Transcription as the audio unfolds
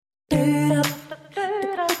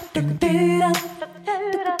Yo,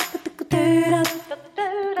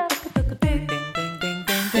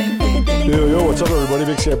 what's up, everybody?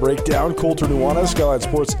 Big Sky Breakdown. Colter Nuanez,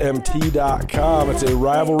 SkylineSportsMT.com. It's a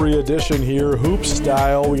rivalry edition here, hoop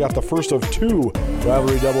style. We got the first of two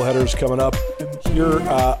rivalry doubleheaders coming up here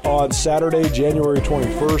on Saturday, January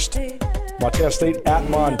 21st. Montana State at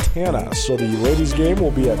Montana. So the ladies' game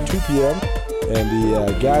will be at 2 p.m. and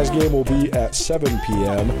the guys' game will be at 7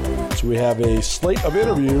 p.m. So we have a slate of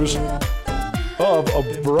interviews of a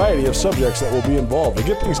variety of subjects that will be involved. To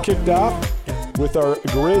get things kicked off with our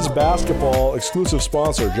Grizz basketball exclusive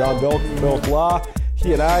sponsor, John Velk Law.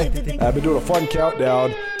 He and I have been doing a fun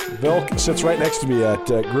countdown. Velk sits right next to me at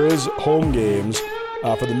Grizz home games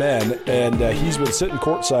for the men, and he's been sitting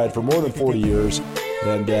courtside for more than 40 years.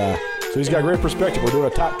 And so he's got great perspective. We're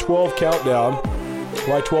doing a top 12 countdown.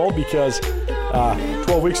 Why 12? Because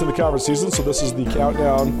 12 weeks in the conference season, so this is the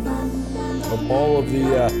countdown of all of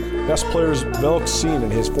the best players Velk's seen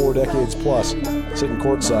in his 4 decades plus sitting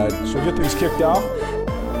courtside. So we get things kicked off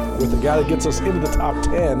with the guy that gets us into the top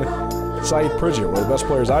 10, Sayeed Pridgett, one of the best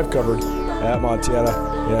players I've covered at Montana,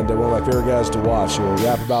 and one of my favorite guys to watch. So we'll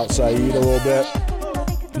rap about Sayeed a little bit.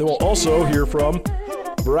 Then we'll also hear from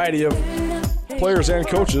a variety of players and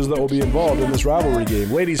coaches that will be involved in this rivalry game.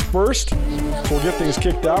 Ladies first, so we'll get things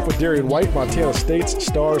kicked off with Darian White, Montana State's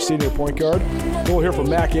star senior point guard. Then we'll hear from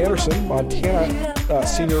Mack Anderson, Montana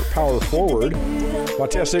senior power forward.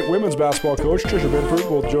 Montana State women's basketball coach Tricia Binford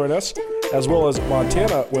will join us, as well as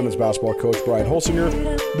Montana women's basketball coach Brian Holsinger.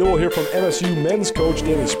 Then we'll hear from MSU men's coach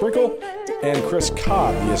Danny Sprinkle and Chris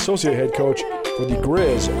Cobb, the associate head coach for the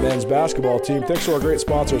Grizz men's basketball team. Thanks to our great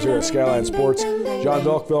sponsors here at Skyline Sports, John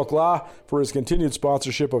Velk Law, for his continued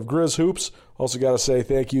sponsorship of Grizz Hoops. Also got to say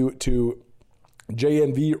thank you to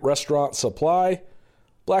JNV Restaurant Supply,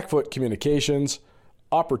 Blackfoot Communications,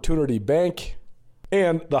 Opportunity Bank,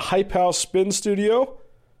 and the Hype House Spin Studio,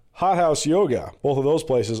 Hot House Yoga. Both of those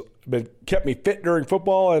places kept me fit during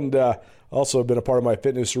football, and also been a part of my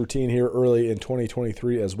fitness routine here early in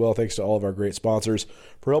 2023 as well. Thanks to all of our great sponsors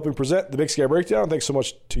for helping present the Big Sky Breakdown. Thanks so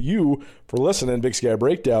much to you for listening. Big Sky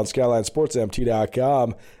Breakdown,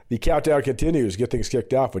 SkylineSportsMT.com. The countdown continues. Get things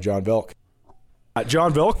kicked off with John Velk.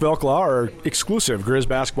 John Velk Law, our exclusive Grizz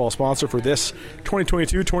basketball sponsor for this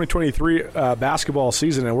 2022-2023 basketball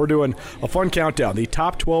season, and we're doing a fun countdown. The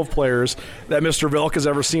top 12 players that Mr. Velk has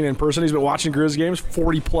ever seen in person. He's been watching Grizz games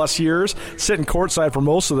 40-plus years, sitting courtside for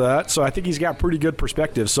most of that, so I think he's got pretty good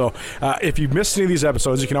perspective. So if you've missed any of these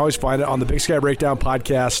episodes, you can always find it on the Big Sky Breakdown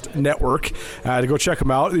Podcast Network to go check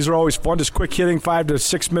them out. These are always fun, just quick-hitting 5 to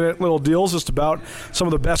 6 minute little deals just about some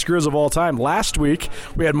of the best Grizz of all time. Last week,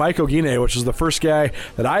 we had Mike Ogine, which is the first guy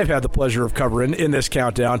that I've had the pleasure of covering in this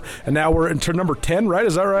countdown, and now we're into number 10, right?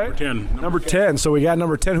 Is that right? Number 10. So we got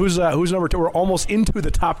number 10. Who's number 10? We're almost into the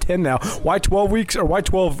top 10 now. Why 12 weeks, or why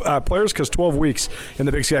 12 players? Because 12 weeks in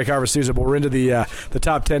the Big Sky Conference season, but we're into the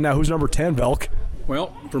top 10 now. Who's number 10, Velk?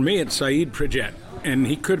 Well, for me, it's Sayeed Pridgett, and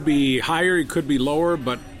he could be higher, he could be lower,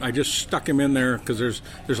 but I just stuck him in there because there's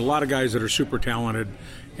a lot of guys that are super talented,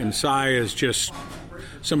 and Sai is just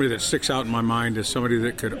somebody that sticks out in my mind as somebody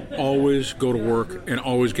that could always go to work and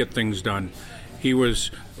always get things done. He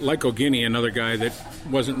was, like Ogini, another guy that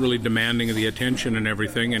wasn't really demanding of the attention and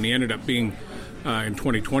everything, and he ended up being, in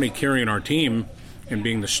 2020, carrying our team and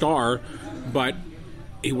being the star, but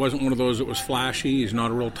he wasn't one of those that was flashy. He's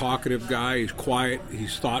not a real talkative guy. He's quiet,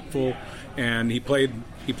 he's thoughtful, and he played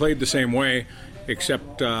the same way,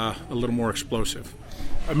 except a little more explosive.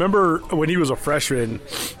 I remember when he was a freshman,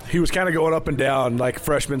 he was kind of going up and down like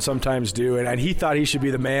freshmen sometimes do, and he thought he should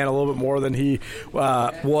be the man a little bit more than he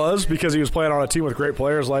was, because he was playing on a team with great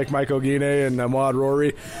players like Mike Ogine and Ahmad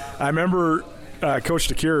Rory. I remember Coach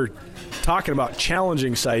Takir talking about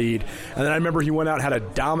challenging Sayeed, and then I remember he went out and had a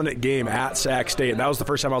dominant game at Sac State, and that was the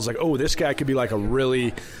first time I was like, oh, this guy could be like a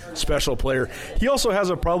really special player. He also has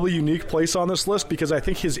a probably unique place on this list because I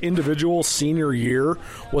think his individual senior year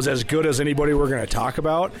was as good as anybody we're going to talk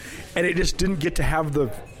about, and it just didn't get to have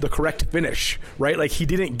the correct finish, right? Like, he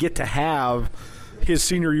didn't get to have his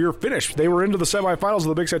senior year finished. They were into the semifinals of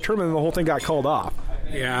the Big Sky tournament, and the whole thing got called off.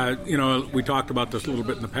 Yeah, we talked about this a little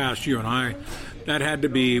bit in the past, you and I. That had to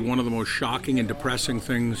be one of the most shocking and depressing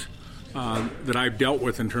things that I've dealt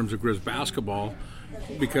with in terms of Grizz basketball,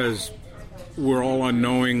 because we're all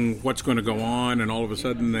unknowing what's going to go on, and all of a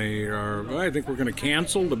sudden they are, I think we're going to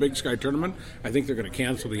cancel the Big Sky tournament. I think they're going to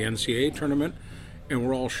cancel the NCAA tournament, and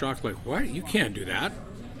we're all shocked, like, what? You can't do that.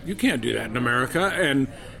 You can't do that in America. And,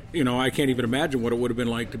 I can't even imagine what it would have been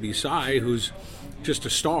like to be Cy, who's just a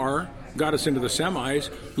star, got us into the semis,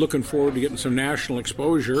 looking forward to getting some national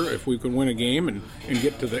exposure if we could win a game and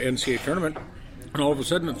get to the NCAA tournament. And all of a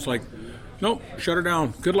sudden it's like, nope, shut her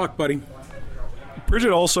down. Good luck, buddy.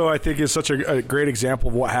 Pridgett also, I think, is such a great example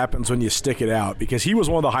of what happens when you stick it out, because he was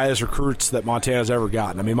one of the highest recruits that Montana's ever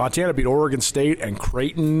gotten. I mean, Montana beat Oregon State and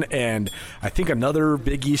Creighton and I think another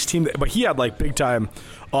Big East team, but he had like big-time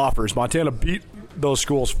offers. Montana beat those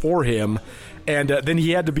schools for him, and then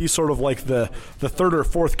he had to be sort of like the third or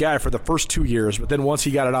fourth guy for the first 2 years, but then once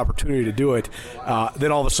he got an opportunity to do it,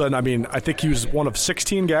 then all of a sudden, I mean, I think he was one of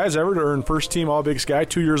 16 guys ever to earn first-team All-Big Sky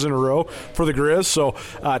 2 years in a row for the Griz, so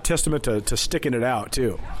testament to sticking it out,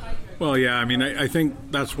 too. Well, yeah, I mean, I think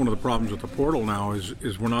that's one of the problems with the portal now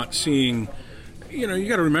is we're not seeing – you know, you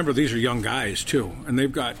got to remember these are young guys, too, and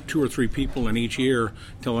they've got 2 or 3 people in each year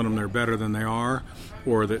telling them they're better than they are,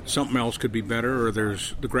 or that something else could be better, or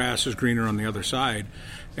the grass is greener on the other side.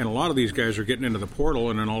 And a lot of these guys are getting into the portal,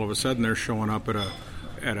 and then all of a sudden they're showing up at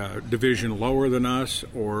a division lower than us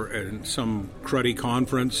or in some cruddy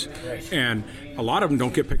conference, and a lot of them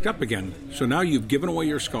don't get picked up again. So now you've given away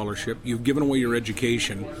your scholarship, you've given away your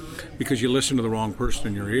education because you listened to the wrong person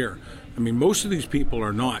in your ear. I mean, most of these people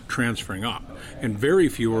are not transferring up, and very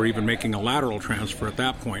few are even making a lateral transfer at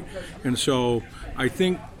that point. And so I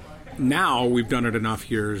think now we've done it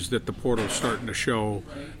enough years that the portal's starting to show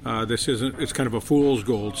it's kind of a fool's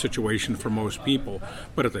gold situation for most people.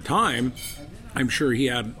 But at the time, I'm sure he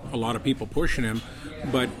had a lot of people pushing him,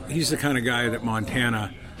 but he's the kind of guy that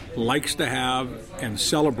Montana likes to have and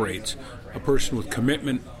celebrates, a person with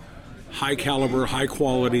commitment, high caliber, high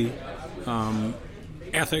quality,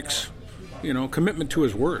 ethics, you know, commitment to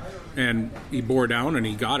his word. And he bore down and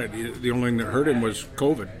he got it. The only thing that hurt him was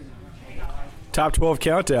COVID. Top 12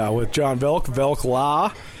 countdown with John Velk, Velk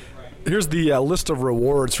Law. Here's the list of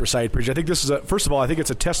rewards for Sayeed Pridgett. I think this is, first of all, I think it's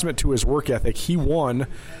a testament to his work ethic. He won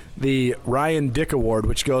the Ryan Dick Award,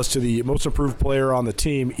 which goes to the most improved player on the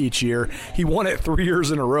team each year. He won it 3 years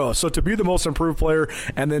in a row. So to be the most improved player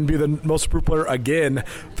and then be the most improved player again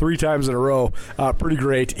 3 times in a row, pretty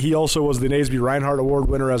great. He also was the Naseby Reinhardt Award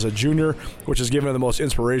winner as a junior, which is given the most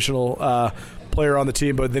inspirational player on the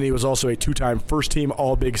team, but then he was also a 2-time first-team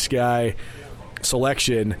All-Big Sky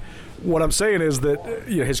selection. What I'm saying is that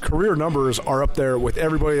his career numbers are up there with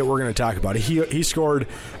everybody that we're going to talk about. He scored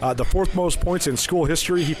the 4th most points in school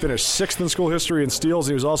history. He finished 6th in school history in steals.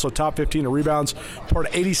 He was also top 15 in rebounds. Part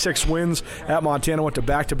of 86 wins at Montana, went to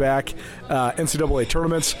back-to-back NCAA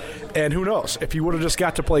tournaments. And who knows? If he would have just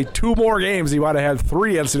got to play 2 more games, he might have had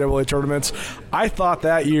 3 NCAA tournaments. I thought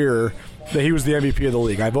that year that he was the MVP of the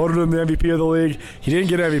league. I voted him the MVP of the league. He didn't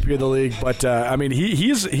get MVP of the league, but I mean,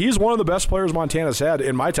 he's one of the best players Montana's had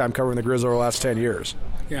in my time covering the Griz over the last 10 years.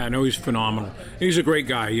 Yeah, I know he's phenomenal. He's a great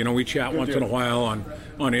guy. You know, we chat once in a while on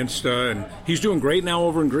Insta, and he's doing great now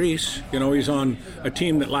over in Greece. You know, he's on a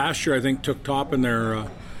team that last year I think took top in their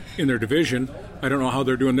division. I don't know how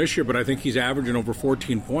they're doing this year, but I think he's averaging over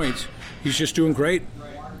 14 points. He's just doing great.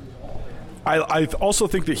 I also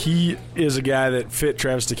think that he is a guy that fit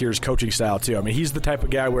Travis DeCuire's coaching style, too. I mean, he's the type of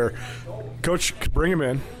guy where coach could bring him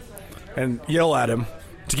in and yell at him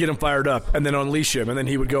to get him fired up and then unleash him, and then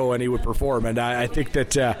he would go and he would perform. And I think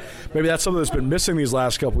that maybe that's something that's been missing these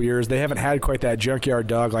last couple of years. They haven't had quite that junkyard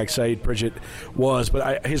dog like Sayeed Pridgett was,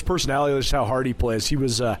 but his personality, just how hard he plays, he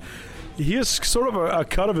is sort of a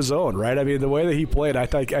cut of his own, right? I mean, the way that he played, I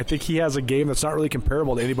think he has a game that's not really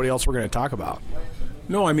comparable to anybody else we're going to talk about.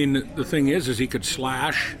 No, I mean, the thing is he could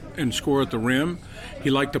slash and score at the rim. He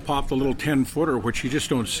liked to pop the little 10-footer, which you just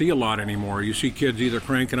don't see a lot anymore. You see kids either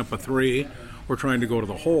cranking up a 3 or trying to go to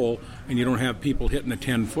the hole, and you don't have people hitting a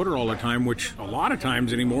 10-footer all the time, which a lot of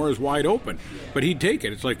times anymore is wide open. But he'd take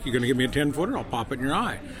it. It's like, you're going to give me a 10-footer, I'll pop it in your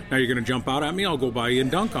eye. Now you're going to jump out at me, I'll go by you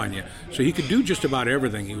and dunk on you. So he could do just about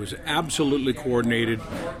everything. He was absolutely coordinated,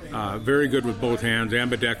 very good with both hands,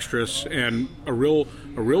 ambidextrous, and a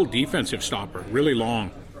real defensive stopper, really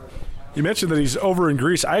long. You mentioned that he's over in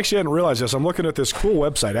Greece. I actually hadn't realized this. I'm looking at this cool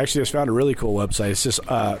website. Actually, I just found a really cool website. It's this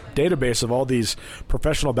database of all these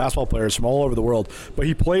professional basketball players from all over the world. But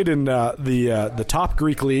he played in the top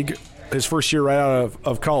Greek league his first year right out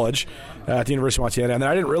of college at the University of Montana. And then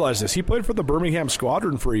I didn't realize this. He played for the Birmingham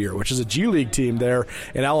Squadron for a year, which is a G League team there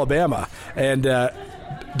in Alabama. And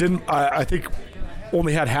I think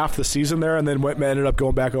only had half the season there and then ended up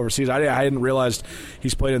going back overseas. I hadn't realized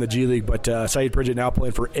he's played in the G League, but Sayeed Pridgett now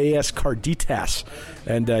playing for AS Carditas.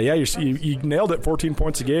 And, you nailed it, 14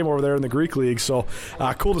 points a game over there in the Greek League. So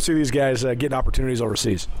cool to see these guys getting opportunities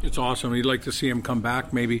overseas. It's awesome. You'd like to see him come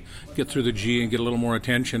back, maybe get through the G and get a little more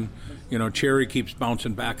attention. You know, Cherry keeps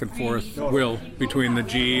bouncing back and forth, between the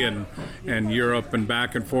G and Europe and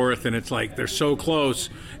back and forth, and it's like they're so close.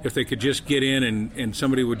 If they could just get in and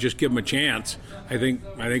somebody would just give them a chance, I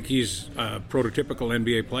think he's a prototypical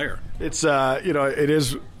NBA player. It's it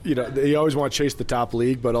is, you always want to chase the top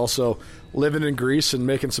league, but also living in Greece and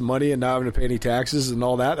making some money and not having to pay any taxes and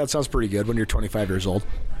all that. That sounds pretty good when you're 25 years old.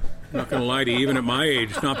 I'm not going to lie to you, even at my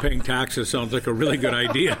age, not paying taxes sounds like a really good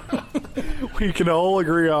idea. We can all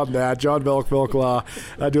agree on that. John Velk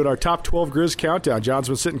doing our top 12 Grizz countdown. John's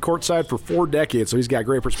been sitting courtside for 4 decades, so he's got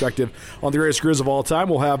great perspective on the greatest Grizz of all time.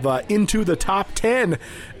 We'll have into the top 10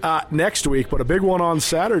 next week, but a big one on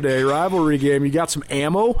Saturday, rivalry game. You got some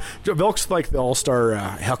ammo. Velk's like the all-star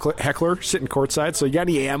heckler sitting courtside, so you got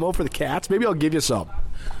any ammo for the Cats? Maybe I'll give you some.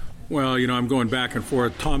 Well, I'm going back and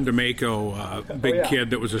forth. Tom DeMaco, big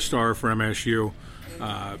kid that was a star for MSU.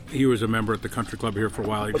 He was a member at the country club here for a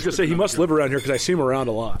while. I was going to say, he must live around here because I see him around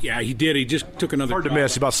a lot. Yeah, he did. He just took another Hard to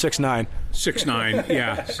miss. About 6'9". 6'9",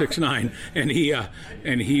 yeah, 6'9".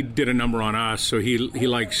 And he did a number on us, so he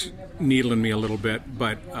likes needling me a little bit.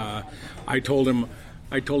 But I told him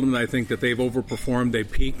that I think that they've overperformed, they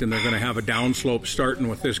peaked, and they're going to have a downslope starting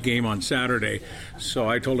with this game on Saturday. So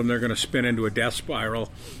I told him they're going to spin into a death spiral,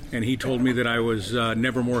 and he told me that I was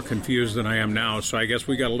never more confused than I am now. So I guess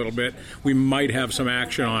we might have some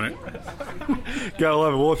action on it. Gotta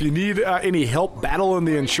love it. Well, if you need any help battling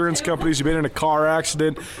the insurance companies, you've been in a car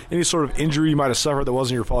accident, any sort of injury you might have suffered that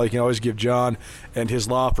wasn't your fault, you can always give John and his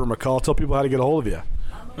law firm a call. Tell people how to get a hold of you.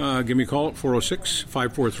 Give me a call at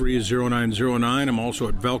 406-543-0909. I'm also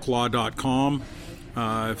at velklaw.com.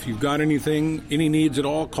 If you've got any needs at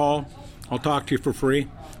all, call. I'll talk to you for free.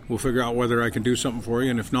 We'll figure out whether I can do something for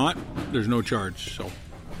you, and if not, there's no charge. So,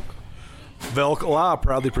 Velk Law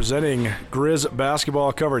proudly presenting Grizz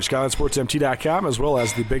basketball coverage. SkylineSportsMT.com as well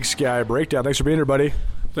as the Big Sky Breakdown. Thanks for being here, buddy.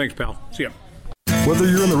 Thanks, pal. See ya. Whether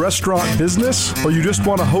you're in the restaurant business or you just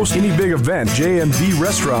want to host any big event, J&V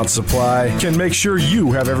Restaurant Supply can make sure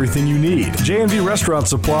you have everything you need. J&V Restaurant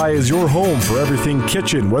Supply is your home for everything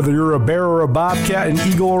kitchen. Whether you're a bear or a bobcat, an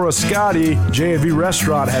eagle or a Scotty, J&V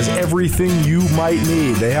Restaurant has everything you might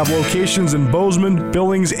need. They have locations in Bozeman,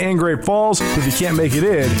 Billings, and Great Falls. If you can't make it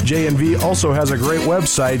in, J&V also has a great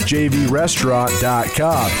website,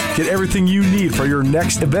 jvrestaurant.com. Get everything you need for your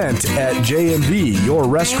next event at J&V, your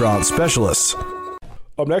restaurant specialists.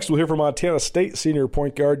 Up next, we'll hear from Montana State senior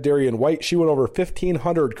point guard Darian White. She went over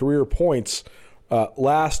 1,500 career points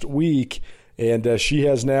last week, and she's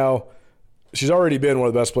already been one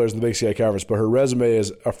of the best players in the Big Sky Conference, but her resume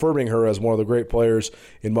is affirming her as one of the great players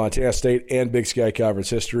in Montana State and Big Sky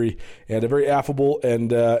Conference history, and a very affable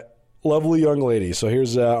and lovely young lady. So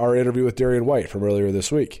here's our interview with Darian White from earlier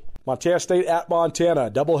this week. Montana State at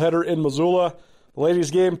Montana, doubleheader in Missoula. The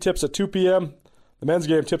ladies' game tips at 2 p.m., the men's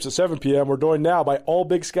game tips at 7 p.m. We're joined now by all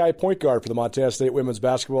Big Sky point guard for the Montana State women's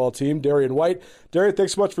basketball team, Darian White. Darian,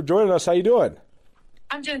 thanks so much for joining us. How you doing?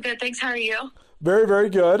 I'm doing good. Thanks. How are you? Very,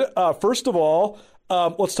 very good. First of all,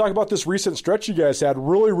 let's talk about this recent stretch you guys had.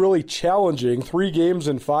 Really, really challenging. 3 games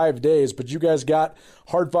in 5 days, but you guys got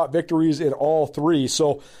hard-fought victories in all 3.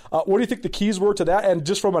 So what do you think the keys were to that? And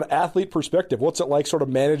just from an athlete perspective, what's it like sort of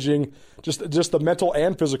managing just the mental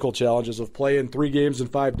and physical challenges of playing 3 games in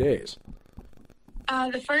 5 days?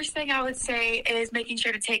 The first thing I would say is making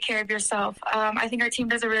sure to take care of yourself. I think our team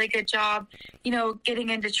does a really good job, getting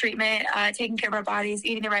into treatment, taking care of our bodies,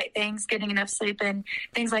 eating the right things, getting enough sleep, and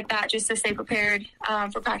things like that, just to stay prepared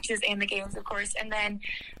for practices and the games, of course. And then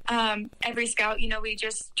every scout, we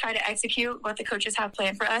just try to execute what the coaches have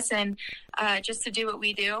planned for us and just to do what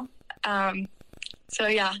we do. So,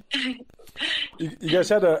 yeah. You guys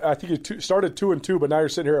had I think you started 2-2, but now you're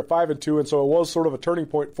sitting here at 5-2, and so it was sort of a turning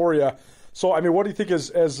point for you. So, I mean, what do you think is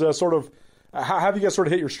sort of how have you guys sort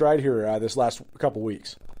of hit your stride here this last couple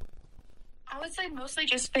weeks? I would say mostly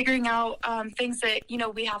just figuring out things that,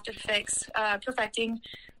 we have to fix, perfecting.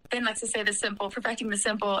 Ben likes to say perfecting the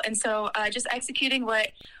simple. And so just executing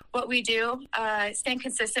what we do, staying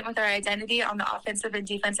consistent with our identity on the offensive and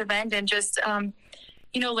defensive end, and just,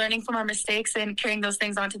 learning from our mistakes and carrying those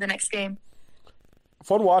things on to the next game.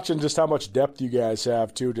 Fun watching just how much depth you guys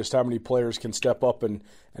have, too, just how many players can step up and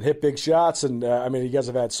hit big shots. And, you guys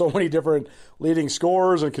have had so many different leading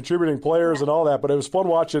scorers and contributing players and all that. But it was fun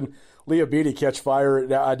watching Leah Beatty catch fire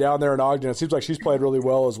down there in Ogden. It seems like she's played really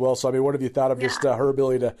well as well. So, what have you thought of just her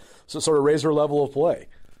ability to sort of raise her level of play?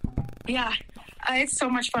 Yeah, it's so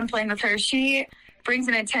much fun playing with her. She brings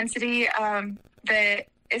an intensity that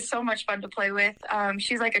is so much fun to play with.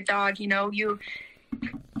 She's like a dog, you know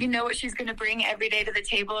what she's going to bring every day to the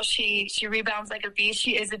table. She rebounds like a beast.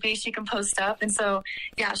 She is a beast. She can post up. And so,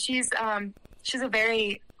 yeah, she's a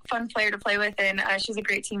very fun player to play with, and she's a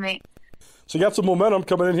great teammate. So you got some momentum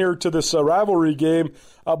coming in here to this rivalry game.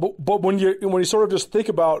 But when you sort of just think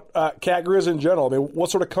about Cat-Griz in general, what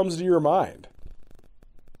sort of comes to your mind?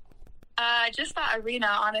 just that arena,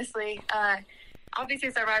 honestly. Obviously,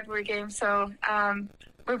 it's our rivalry game, so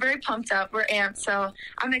we're very pumped up. We're amped, so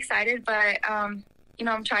I'm excited, but, I'm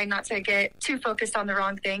trying not to get too focused on the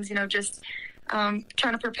wrong things, just trying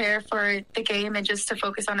to prepare for the game and just to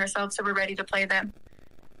focus on ourselves so we're ready to play them.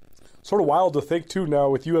 Sort of wild to think, too, now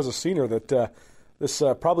with you as a senior that this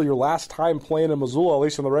probably your last time playing in Missoula, at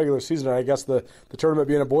least in the regular season, and I guess the tournament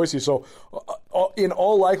being in Boise. So in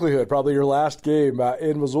all likelihood, probably your last game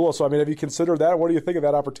in Missoula. So, have you considered that? What do you think of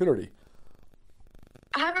that opportunity?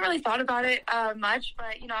 I haven't really thought about it much,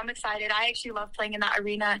 but, I'm excited. I actually love playing in that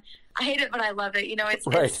arena. I hate it, but I love it.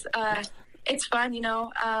 It's fun,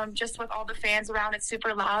 just with all the fans around. It's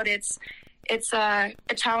super loud. It's a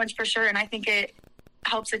challenge for sure, and I think it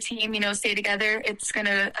helps a team, stay together. It's going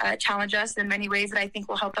to challenge us in many ways that I think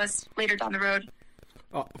will help us later down the road.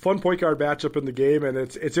 Fun point guard matchup in the game, and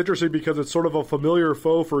it's interesting because it's sort of a familiar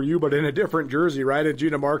foe for you, but in a different jersey, right? And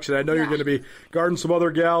Gina Marks, and I know you're going to be guarding some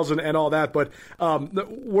other gals and all that, but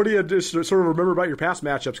what do you just sort of remember about your past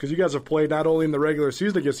matchups? Because you guys have played not only in the regular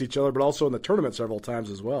season against each other, but also in the tournament several times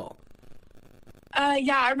as well.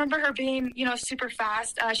 I remember her being, super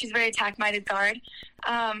fast. She's a very attack-minded guard.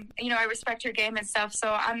 I respect her game and stuff, so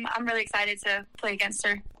I'm really excited to play against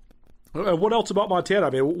her. What else about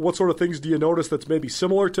Montana? What sort of things do you notice that's maybe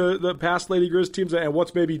similar to the past Lady Grizz teams, and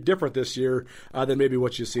what's maybe different this year than maybe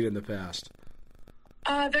what you've seen in the past?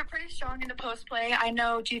 They're pretty strong in the post play. I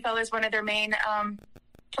know G-Fel is one of their main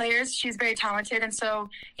players. She's very talented, and so,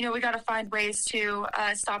 we got to find ways to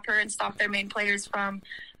stop her and stop their main players from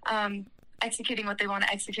executing what they want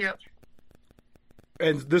to execute.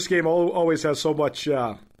 And this game always has so much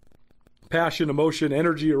passion, emotion,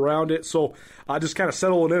 energy around it. So just kind of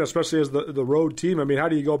settling in, especially as the road team. How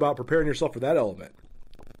do you go about preparing yourself for that element?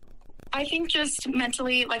 I think just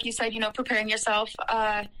mentally, like you said, preparing yourself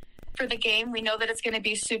for the game. We know that it's going to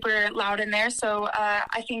be super loud in there. So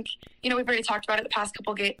I think, we've already talked about it the past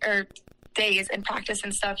couple days in practice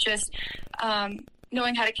and stuff. Just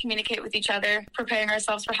knowing how to communicate with each other, preparing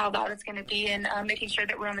ourselves for how loud it's going to be, and making sure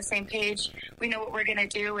that we're on the same page. We know what we're going to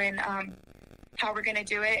do and how we're going to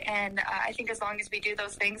do it. And I think as long as we do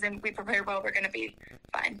those things and we prepare well, we're going to be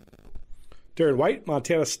fine. Darian White,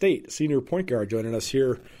 Montana State, senior point guard, joining us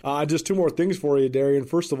here. Just two more things for you, Darian.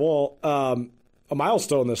 First of all, a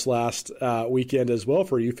milestone this last weekend as well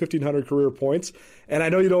for you, 1,500 career points. And I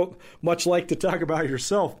know you don't much like to talk about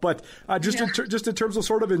yourself, but just in terms of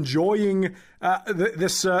sort of enjoying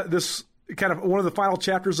this kind of one of the final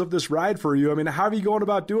chapters of this ride for you. How are you going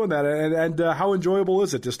about doing that, and how enjoyable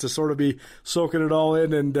is it just to sort of be soaking it all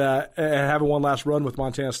in and having one last run with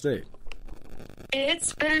Montana State?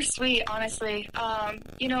 It's bittersweet, honestly. I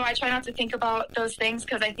try not to think about those things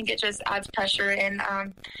because I think it just adds pressure and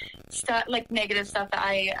stuff like negative stuff that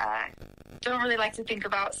I don't really like to think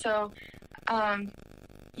about. So, I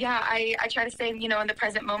try to stay, in the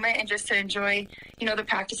present moment and just to enjoy, the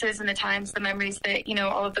practices and the times, the memories that,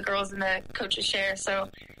 all of the girls and the coaches share. So,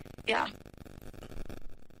 yeah.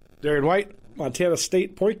 Darian White, Montana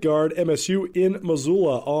State point guard, MSU in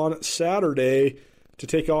Missoula on Saturday to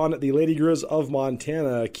take on the Lady Grizz of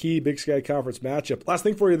Montana, a key Big Sky Conference matchup. Last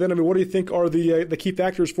thing for you then, what do you think are the key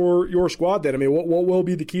factors for your squad then? What will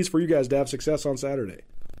be the keys for you guys to have success on Saturday?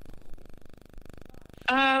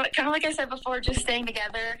 Kind of like I said before, just staying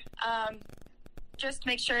together. Just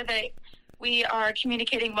make sure that we are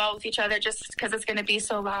communicating well with each other just because it's going to be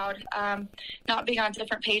so loud. Not being on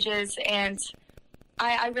different pages. And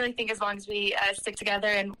I really think as long as we stick together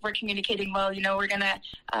and we're communicating well, we're going to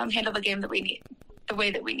handle the game that we need, the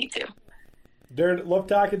way that we need to. Darren, love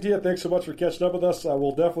talking to you. Thanks so much for catching up with us.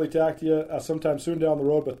 We'll definitely talk to you sometime soon down the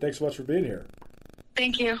road, but thanks so much for being here.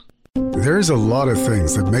 Thank you. There's a lot of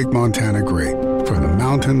things that make Montana great, from the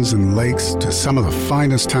mountains and lakes to some of the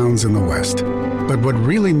finest towns in the West. But what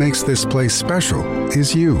really makes this place special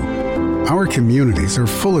is you. Our communities are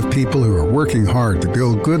full of people who are working hard to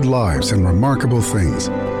build good lives and remarkable things.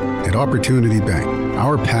 At Opportunity Bank,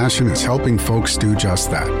 our passion is helping folks do just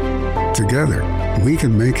that. Together, we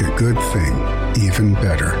can make a good thing even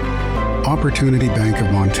better. Opportunity Bank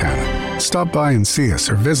of Montana. Stop by and see us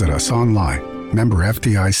or visit us online. Member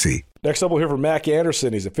FDIC. Next up, we'll hear from Mack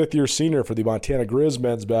Anderson. He's a fifth-year senior for the Montana Grizz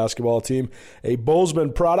men's basketball team. A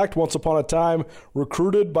Bozeman product, once upon a time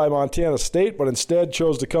recruited by Montana State, but instead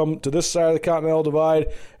chose to come to this side of the Continental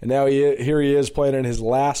Divide. And now here he is playing in his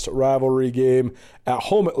last rivalry game, at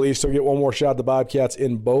home at least. He'll get one more shot at the Bobcats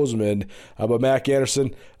in Bozeman. But Mack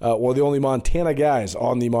Anderson, one of the only Montana guys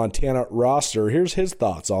on the Montana roster. Here's his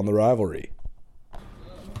thoughts on the rivalry.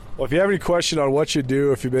 Well, if you have any question on what you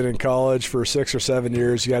do if you've been in college for 6 or 7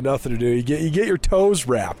 years, you got nothing to do. You get your toes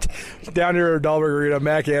wrapped. Down here at Dahlberg Arena,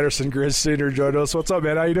 Mack Anderson, Griz Senior, joined us. What's up,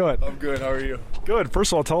 man? How you doing? I'm good. How are you? Good.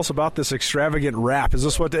 First of all, tell us about this extravagant wrap. Is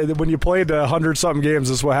this what when you played 100-something games?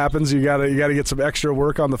 Is this what happens? You gotta get some extra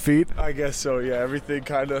work on the feet. I guess so. Yeah, everything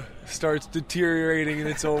kind of starts deteriorating in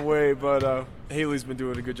its own way, but Haley's been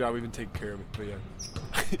doing a good job. We've been taking care of it. But yeah.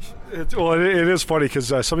 It is funny because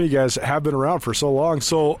some of you guys have been around for so long.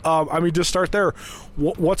 So, just start there.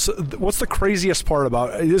 What's the craziest part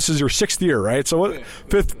about this? Is your 6th year, right? So, what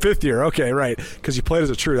fifth year? Okay, right? Because you played as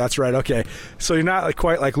a true. That's right. Okay, so you're not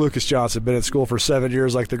quite like Lucas Johnson, been in school for 7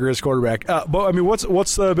 years, like the Griz quarterback. But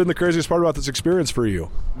what's been the craziest part about this experience for you?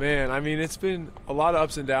 Man, it's been a lot of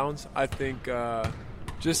ups and downs. I think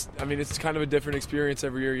it's kind of a different experience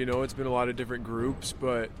every year. It's been a lot of different groups,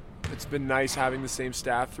 but it's been nice having the same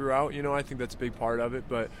staff throughout. I think that's a big part of it.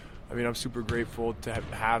 But, I'm super grateful to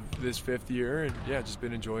have this 5th year and, just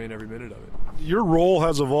been enjoying every minute of it. Your role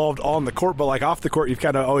has evolved on the court, but, off the court, you've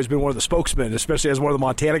kind of always been one of the spokesmen, especially as one of the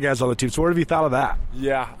Montana guys on the team. So what have you thought of that?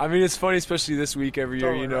 Yeah, it's funny, especially this week every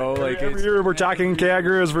year, Every year we're talking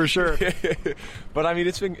Cat-Griz for sure. But,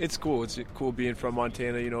 it's cool. It's cool being from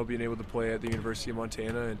Montana, being able to play at the University of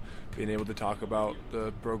Montana and being able to talk about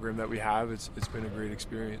the program that we have. It's been a great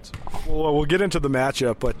experience. Well, we'll get into the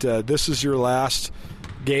matchup, but this is your last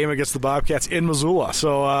game against the Bobcats in Missoula.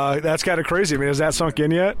 So that's kind of crazy. Has that sunk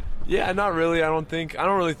in yet? Yeah, not really. I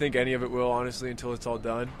don't really think any of it will, honestly, until it's all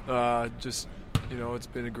done. It's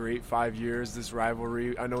been a great 5 years, this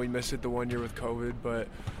rivalry. I know we missed it the 1 year with COVID, but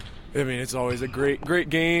it's always a great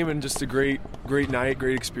game and just a great night,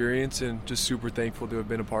 great experience, and just super thankful to have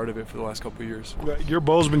been a part of it for the last couple of years. You're a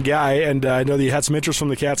Bozeman guy, and I know that you had some interest from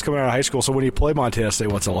the Cats coming out of high school. So when you play Montana State,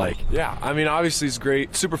 what's it like? Yeah, obviously it's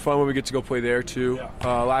great. Super fun when we get to go play there too.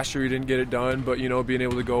 Yeah. Last year we didn't get it done, but being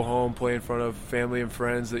able to go home, play in front of family and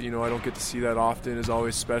friends that I don't get to see that often is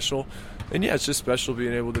always special. And yeah, it's just special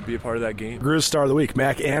being able to be a part of that game. Griz Star of the Week,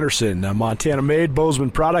 Mack Anderson, Montana-made, Bozeman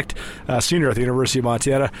product, senior at the University of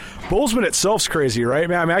Montana. Bozeman itself's crazy, right?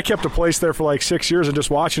 Man, I kept a place there for 6 years, and just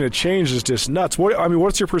watching it change is just nuts.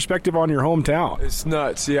 What's your perspective on your hometown? It's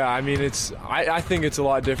nuts, yeah. I think it's a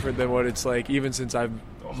lot different than what it's like, even since I've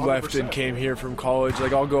left and came here from college.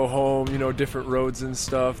 I'll go home, different roads and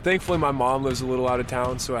stuff. Thankfully, my mom lives a little out of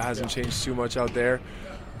town, so it hasn't changed too much out there.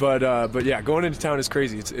 But yeah, going into town is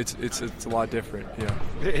crazy. It's a lot different. Yeah,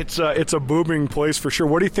 it's a booming place for sure.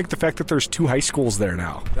 What do you think the fact that there's 2 high schools there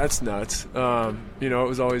now? That's nuts. It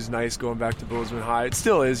was always nice going back to Bozeman High. It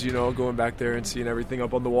still is, going back there and seeing everything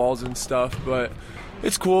up on the walls and stuff. But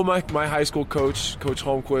it's cool. My high school coach, Coach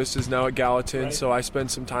Holmquist, is now at Gallatin, right. So I spend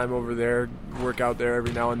some time over there, work out there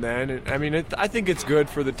every now and then. And, I think it's good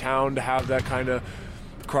for the town to have that kind of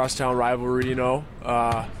crosstown rivalry.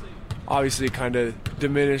 Obviously kind of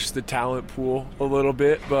diminished the talent pool a little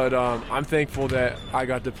bit, but I'm thankful that I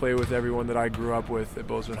got to play with everyone that I grew up with at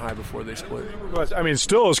Bozeman High before they split.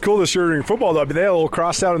 Still it's cool this year during football, though. They had a little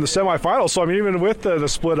crossout in the semifinals, so even with the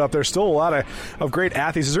split up, there's still a lot of great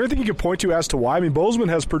athletes. Is there anything you can point to as to why? Bozeman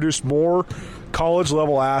has produced more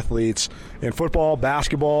college-level athletes in football,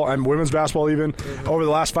 basketball, and women's basketball even over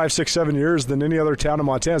the last 5, 6, 7 years than any other town in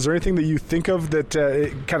Montana. Is there anything that you think of that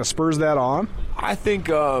it kind of spurs that on? I think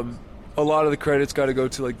a lot of the credit's got to go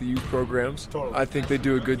to the youth programs. Totally. I think they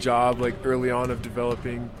do a good job early on of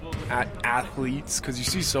developing athletes, because you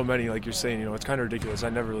see so many, like you're saying, it's kind of ridiculous. I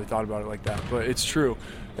never really thought about it like that, but it's true.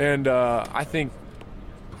 And I think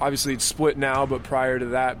obviously it's split now, but prior to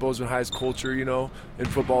that, Bozeman High's culture, in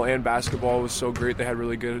football and basketball was so great. They had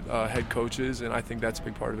really good head coaches, and I think that's a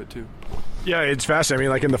big part of it too. Yeah, it's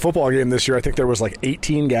fascinating. In the football game this year, I think there was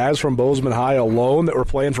 18 guys from Bozeman High alone that were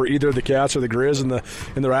playing for either the Cats or the Griz in the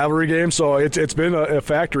rivalry game. So it's been a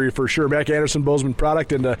factory for sure. Mack Anderson, Bozeman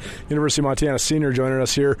product, and University of Montana senior joining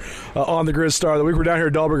us here on the Griz Star of the Week. We're down here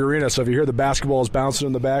at Dahlberg Arena, so if you hear the basketball is bouncing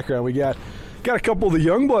in the background, we got a couple of the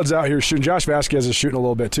young bloods out here shooting. Josh Vasquez is shooting a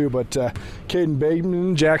little bit too, but Caden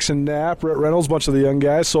Bateman, Jackson Knapp, Rhett Reynolds, a bunch of the young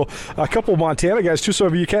guys. So a couple of Montana guys too. So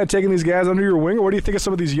have you kind of taken these guys under your wing, or what do you think of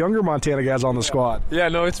some of these younger Montana guys on the squad? Yeah,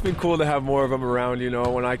 no, it's been cool to have more of them around.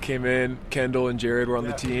 When I came in, Kendall and Jared were on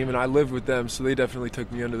the team, and I lived with them, so they definitely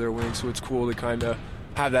took me under their wing. So it's cool to kind of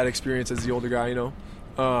have that experience as the older guy,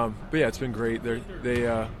 But yeah, it's been great. They're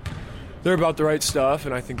about the right stuff,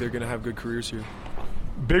 and I think they're going to have good careers here.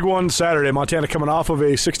 Big one Saturday. Montana coming off of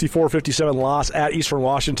a 64-57 loss at Eastern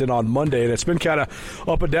Washington on Monday, and it's been kind of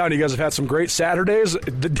up and down. You guys have had some great Saturdays.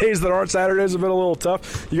 The days that aren't Saturdays have been a little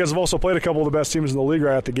tough. You guys have also played a couple of the best teams in the league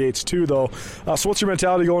right at the gates too, though. So what's your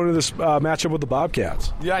mentality going into this matchup with the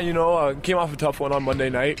Bobcats? Yeah, came off a tough one on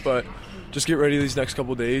Monday night, but just get ready these next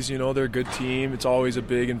couple of days. They're a good team. It's always a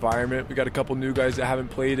big environment. We got a couple new guys that haven't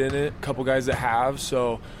played in it, a couple guys that have.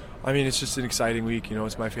 So, it's just an exciting week.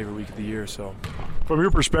 It's my favorite week of the year. So, from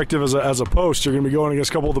your perspective as a post, you're going to be going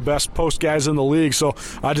against a couple of the best post guys in the league. So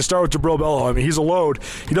I just start with Jabril Bello. He's a load.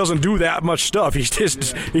 He doesn't do that much stuff. He's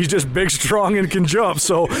just big, strong, and can jump.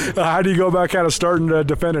 So how do you go about kind of starting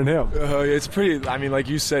defending him? It's pretty. Like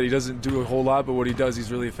you said, he doesn't do a whole lot, but what he does,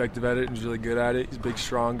 he's really effective at it and he's really good at it. He's a big,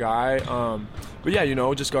 strong guy. But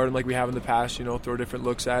yeah, just guard him like we have in the past. Throw different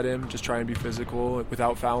looks at him. Just try and be physical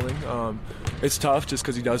without fouling. It's tough just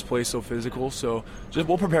because he does play so physical. So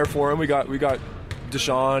we'll prepare for him. We got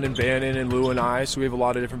Deshaun and Bannon and Lou and I, so we have a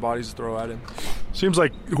lot of different bodies to throw at him. Seems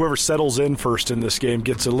like whoever settles in first in this game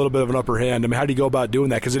gets a little bit of an upper hand. How do you go about doing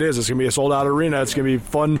that? Because it's going to be a sold-out arena. It's going to be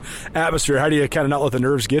fun atmosphere. How do you kind of not let the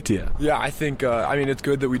nerves get to you? Yeah, I think, it's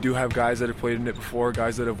good that we do have guys that have played in it before,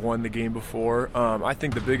 guys that have won the game before. I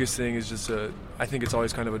think the biggest thing is just I think it's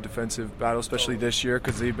always kind of a defensive battle, especially this year,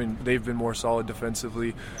 because they've been more solid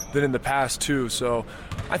defensively than in the past too. So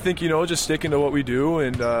I think just sticking to what we do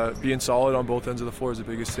and being solid on both ends of the floor is the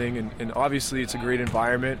biggest thing. And obviously it's a great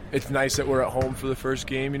environment. It's nice that we're at home for the first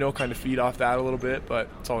game. Kind of feed off that a little bit, but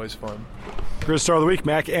it's always fun. Grizz Star of the Week,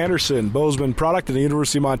 Mack Anderson, Bozeman product and the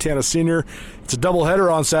University of Montana senior. It's a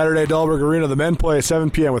doubleheader on Saturday, Dahlberg Arena. The men play at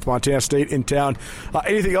 7 p.m. with Montana State in town.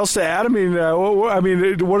 Anything else to add?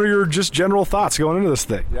 What are your just general thoughts going into this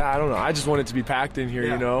thing? Yeah, I don't know. I just want it to be packed in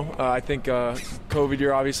here. I think COVID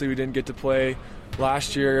year, obviously we didn't get to play.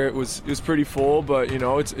 Last year it was pretty full, but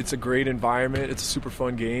it's a great environment. It's a super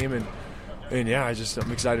fun game, and yeah,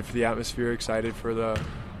 I'm excited for the atmosphere, excited for the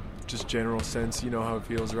just general sense, how it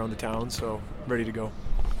feels around the town. So I'm ready to go.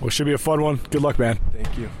 Well, it should be a fun one. Good luck, man.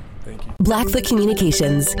 Thank you. Blackfoot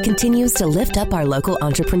Communications continues to lift up our local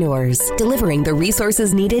entrepreneurs, delivering the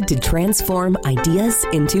resources needed to transform ideas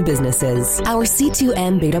into businesses. Our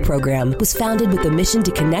C2M beta program was founded with the mission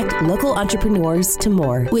to connect local entrepreneurs to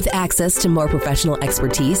more. With access to more professional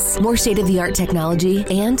expertise, more state-of-the-art technology,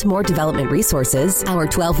 and more development resources, our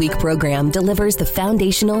 12-week program delivers the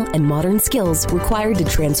foundational and modern skills required to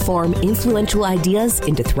transform influential ideas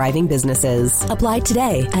into thriving businesses. Apply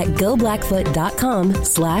today at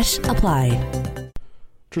goblackfoot.com/apply.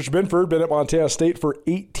 Tricia Binford, been at Montana State for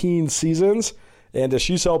 18 seasons, and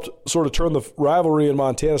she's helped sort of turn the rivalry in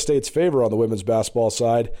Montana State's favor on the women's basketball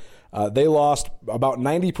side. They lost about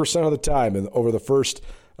 90% of the time over the first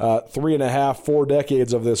 4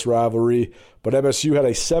 decades of this rivalry, but MSU had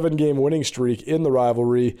a 7-game winning streak in the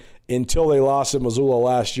rivalry until they lost in Missoula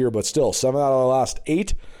last year, but still 7 out of the last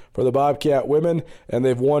 8 for the Bobcat women, and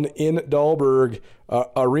they've won in Dahlberg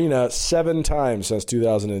Arena 7 times since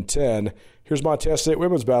 2010. Here's Montana State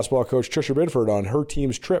women's basketball coach Tricia Binford on her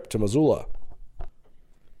team's trip to Missoula.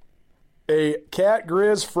 A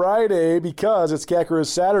Cat-Griz Friday because it's Cat-Griz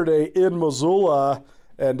Saturday in Missoula,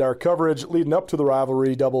 and our coverage leading up to the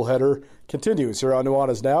rivalry doubleheader continues here on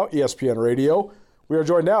Nuanez Now, ESPN Radio. We are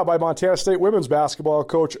joined now by Montana State women's basketball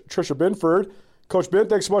coach Tricia Binford. Coach Bin,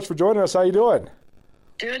 thanks so much for joining us. How you doing?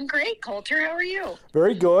 Doing great, Colter. How are you?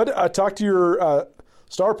 Very good. I talked to your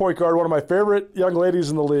star point guard, one of my favorite young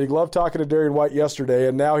ladies in the league. Loved talking to Darian White yesterday,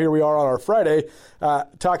 and now here we are on our Friday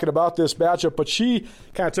talking about this matchup. But she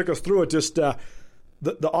kind of took us through it, just the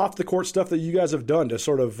off-the-court stuff that you guys have done to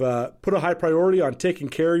sort of put a high priority on taking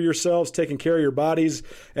care of yourselves, taking care of your bodies,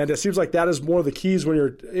 and it seems like that is one of the keys when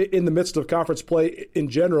you're in the midst of conference play in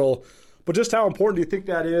general. But just how important do you think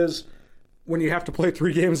that is when you have to play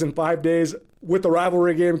 3 games in 5 days with the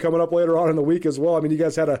rivalry game coming up later on in the week as well? You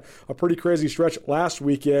guys had a pretty crazy stretch last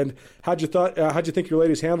weekend. How'd you think your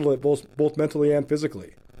ladies handled it, both mentally and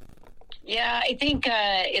physically? Yeah, I think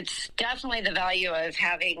it's definitely the value of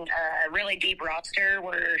having a really deep roster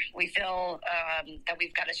where we feel that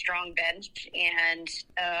we've got a strong bench, and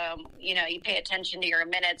you pay attention to your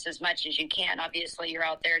minutes as much as you can. Obviously, you're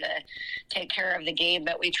out there to take care of the game,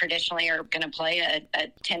 but we traditionally are going to play a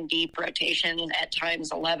 10 deep rotation, at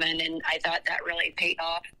times 11, and I thought that really paid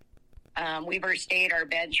off. Weber State, our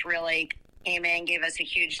bench really came in, gave us a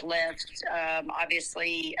huge lift.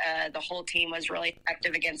 Obviously, the whole team was really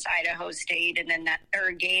effective against Idaho State. And then that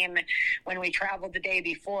third game, when we traveled the day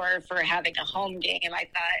before for having a home game, I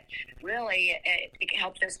thought really it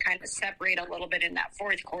helped us kind of separate a little bit in that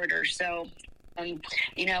fourth quarter. So, we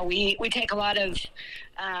take a lot of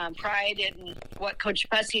pride in what Coach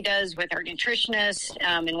Bussey does with our nutritionists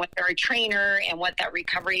and with our trainer and what that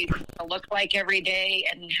recovery will look like every day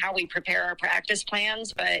and how we prepare our practice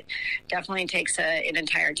plans, but definitely takes an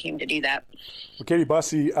entire team to do that. Well, Katie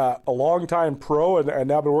Bussey, a longtime pro and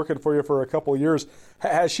now been working for you for a couple of years.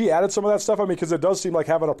 Has she added some of that stuff? I mean, because it does seem like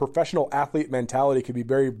having a professional athlete mentality could be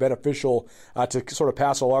very beneficial to sort of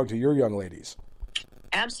pass along to your young ladies.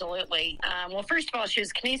 Absolutely. Well, first of all, she was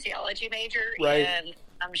a kinesiology major, right. And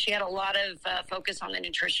she had a lot of focus on the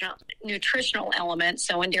nutritional elements.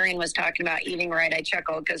 So when Darian was talking about eating right, I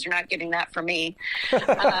chuckled because you're not getting that from me.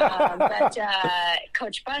 But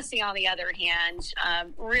Coach Bussey, on the other hand,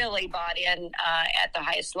 really bought in at the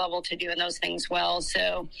highest level to doing those things well.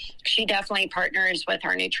 So she definitely partners with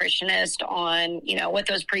our nutritionist on, what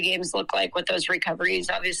those pre-games look like, what those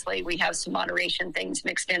recoveries. Obviously, we have some moderation things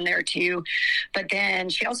mixed in there too. But then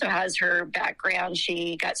she also has her background.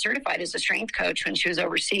 She got certified as a strength coach when she was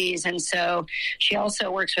overseas. And so she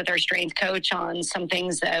also works with our strength coach on some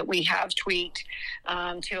things that we have tweaked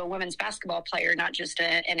to a women's basketball player, not just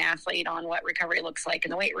an athlete, on what recovery looks like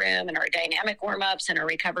in the weight room and our dynamic warm-ups and our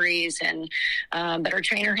recoveries. And but our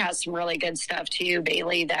trainer has some really good stuff too,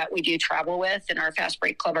 Bailey, that we do travel with. And our Fast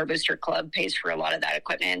Break Club, our booster club, pays for a lot of that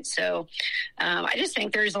equipment. So I just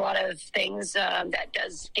think there's a lot of things that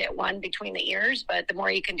does get one between the ears, but the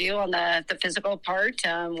more you can do on the physical part,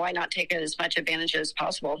 why not take as much advantage as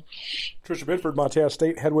possible? Tricia Binford, Montana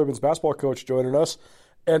State head women's basketball coach, joining us.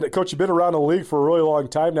 And, Coach, you've been around the league for a really long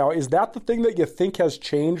time now. Is that the thing that you think has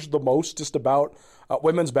changed the most just about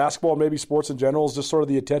women's basketball and maybe sports in general, is just sort of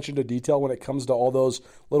the attention to detail when it comes to all those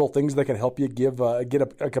little things that can help you get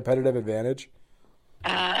a competitive advantage?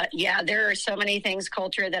 Yeah, there are so many things,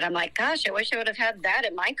 Colter, that I'm like, gosh, I wish I would have had that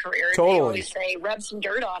in my career. Totally. They always say, rub some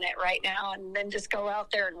dirt on it right now and then just go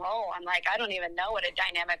out there and roll. I'm like, I don't even know what a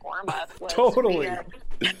dynamic warm-up was. Totally.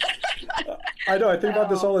 I know. I think about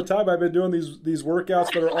this all the time. I've been doing these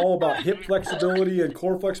workouts that are all about hip flexibility and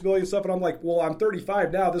core flexibility and stuff, and I'm like, well, I'm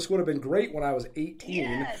 35 now. This would have been great when I was 18.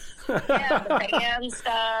 Yes. Yeah, the band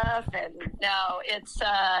stuff. And no,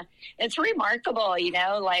 it's remarkable,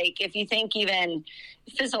 like if you think even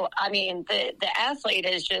physical, I mean, the athlete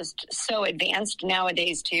is just so advanced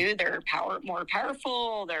nowadays too. They're more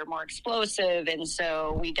powerful, they're more explosive. And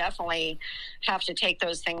so we definitely have to take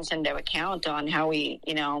those things into account on how we,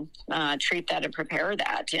 treat that and prepare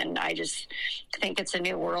that. And I just think it's a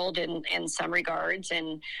new world in some regards.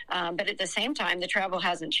 And, but at the same time, the travel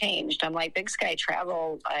hasn't changed. I'm like, Big Sky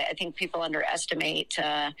travel, I think people underestimate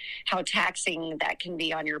how taxing that can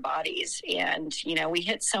be on your bodies. And, we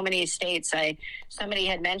hit so many states. Somebody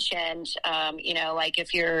had mentioned, like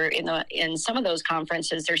if you're in some of those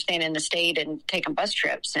conferences, they're staying in the state and taking bus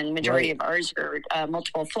trips, and majority of ours are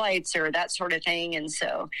multiple flights or that sort of thing. And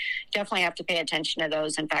so definitely have to pay attention to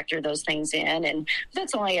those and factor those things in. And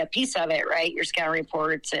that's only a piece of it, right? Your scout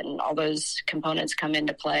reports and all those components come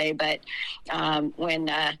into play. But when,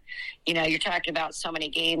 you're talking about so many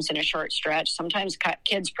games in a short stretch, sometimes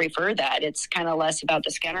kids prefer that. It's kind of less about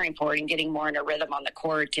the scouting report and getting more in a rhythm on the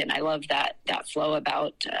court. And I love that flow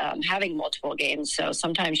about having multiple games. So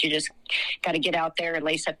sometimes you just got to get out there and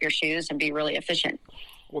lace up your shoes and be really efficient.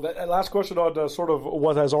 Well, that last question on sort of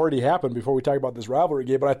what has already happened before we talk about this rivalry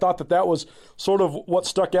game, but I thought that was sort of what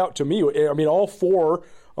stuck out to me. I mean, all four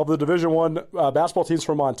of the Division I basketball teams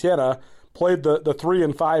from Montana played the 3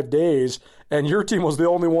 and 5 days, and your team was the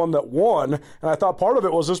only one that won. And I thought part of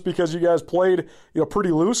it was just because you guys played,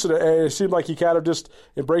 pretty loose, and it seemed like you kind of just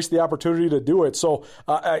embraced the opportunity to do it. So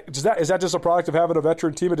is that just a product of having a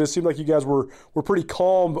veteran team? It just seemed like you guys were pretty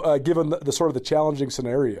calm given the sort of the challenging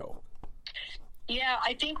scenario. Yeah,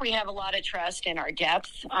 I think we have a lot of trust in our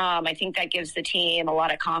depth. I think that gives the team a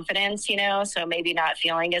lot of confidence, so maybe not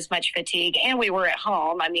feeling as much fatigue. And we were at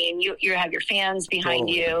home. I mean, you have your fans behind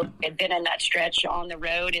you. Had been in that stretch on the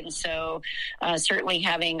road. And so certainly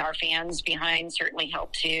having our fans behind certainly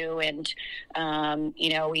helped too. And, I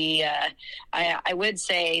would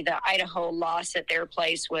say the Idaho loss at their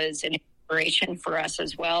place was an for us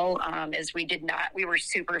as well, as we were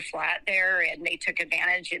super flat there, and they took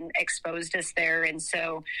advantage and exposed us there. And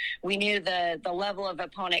so we knew the level of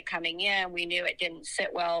opponent coming in. We knew it didn't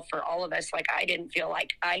sit well for all of us. Like, I didn't feel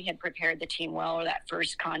like I had prepared the team well or that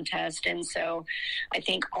first contest. And so I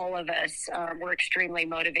think all of us were extremely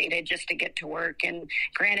motivated just to get to work. And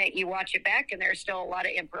granted, you watch it back and there's still a lot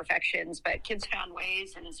of imperfections, but kids found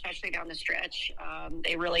ways, and especially down the stretch,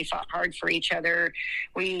 they really fought hard for each other.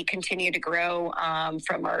 We continue to grow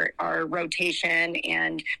from our rotation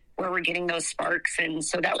and where we're getting those sparks. And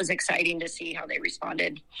so that was exciting to see how they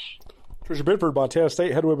responded. Tricia Binford, Montana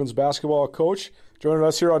State head women's basketball coach, joining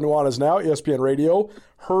us here on Nuanez Now, ESPN Radio.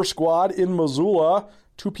 Her squad in Missoula,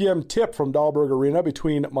 2 p.m. tip from Dahlberg Arena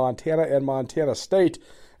between Montana and Montana State.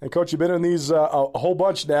 And, Coach, you've been in these a whole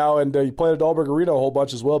bunch now, and you played at Dahlberg Arena a whole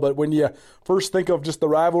bunch as well. But when you first think of just the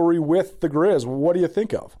rivalry with the Griz, what do you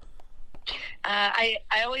think of? I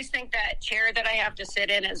always think that chair that I have to sit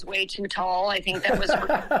in is way too tall. I think that was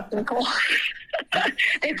cool.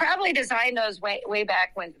 They probably designed those way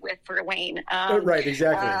back for Wayne. Right,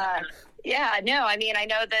 exactly. Yeah, no, I mean, I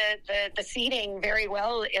know the seating very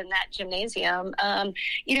well in that gymnasium.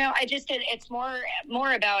 It's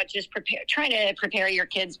more about just trying to prepare your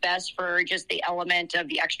kids best for just the element of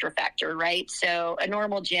the extra factor, right? So a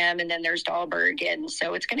normal gym, and then there's Dahlberg, and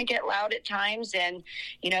so it's going to get loud at times, and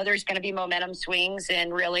there's going to be momentum swings,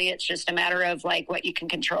 and really it's just a matter of like what you can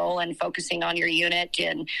control and focusing on your unit,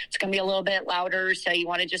 and it's going to be a little bit louder. So you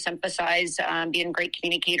want to just emphasize being great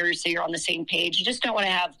communicators, so you're on the same page. You just don't want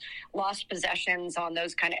to have lost possessions on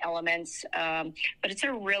those kind of elements, but it's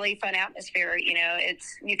a really fun atmosphere.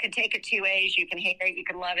 You can take it two ways. You can hate it, you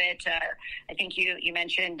can love it. I think you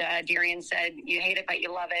mentioned Darian said you hate it but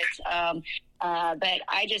you love it. But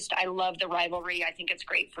I love the rivalry. I think it's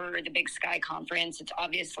great for the Big Sky Conference. It's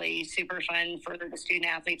obviously super fun for the student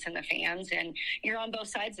athletes and the fans, and you're on both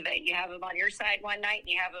sides of it. You have them on your side one night, and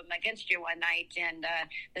you have them against you one night, and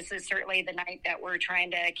this is certainly the night that we're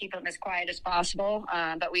trying to keep them as quiet as possible,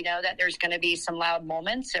 but we know that there's going to be some loud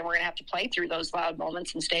moments, and we're going to have to play through those loud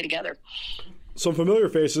moments and stay together. Some familiar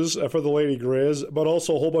faces for the Lady Griz, but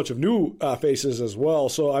also a whole bunch of new faces as well.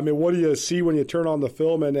 So, I mean, what do you see when you turn on the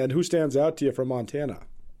film, and who stands out to you from Montana?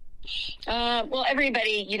 Well,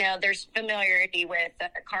 everybody, there's familiarity with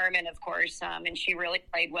Carmen, of course, and she really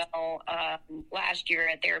played well last year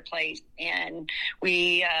at their place. And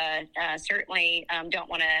we certainly don't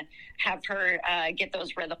want to have her get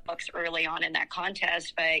those rhythm books early on in that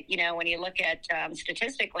contest. But, when you look at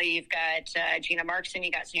statistically, you've got Gina Markson,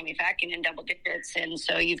 you got Sammy Fackin in double digits. And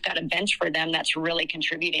so you've got a bench for them that's really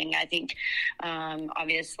contributing. I think,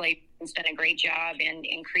 obviously, has done a great job in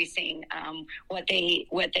increasing what they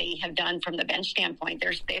have done from the bench standpoint.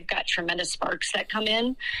 They've got tremendous sparks that come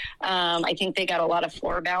in. I think they got a lot of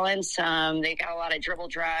floor balance. They got a lot of dribble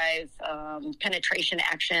drive, penetration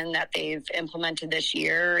action that they've implemented this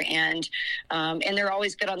year, and they're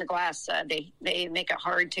always good on the glass. They make it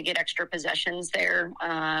hard to get extra possessions there.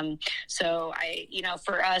 So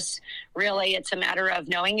for us, really, it's a matter of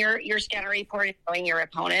knowing your scatter report and knowing your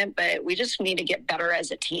opponent, but we just need to get better as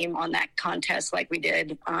a team on that contest like we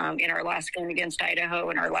did in our last game against Idaho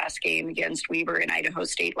and our last game against Weber and Idaho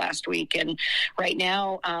State last week. And right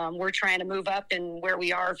now we're trying to move up in where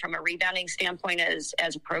we are from a rebounding standpoint as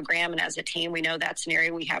a program and as a team. We know that's an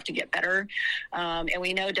area we have to get better. And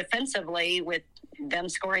we know defensively with them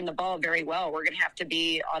scoring the ball very well, we're going to have to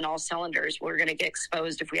be on all cylinders. We're going to get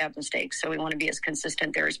exposed if we have mistakes. So we want to be as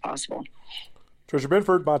consistent there as possible. Tricia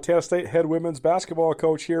Binford, Montana State head women's basketball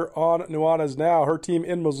coach here on Nuanez Now. Her team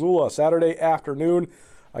in Missoula Saturday afternoon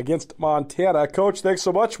against Montana. Coach, thanks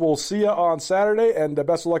so much. We'll see you on Saturday, and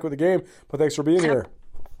best of luck with the game. But thanks for being here.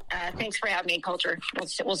 Thanks for having me, Colter.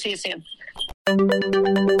 We'll see you soon.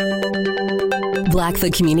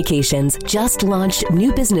 Blackfoot Communications just launched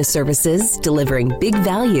new business services delivering big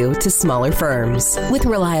value to smaller firms. With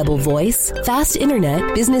reliable voice, fast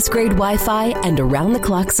internet, business-grade Wi-Fi, and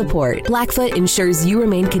around-the-clock support, Blackfoot ensures you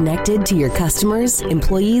remain connected to your customers,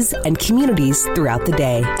 employees, and communities throughout the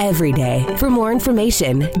day, every day. For more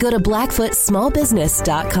information, go to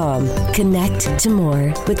blackfootsmallbusiness.com. Connect to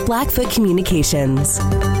more with Blackfoot Communications.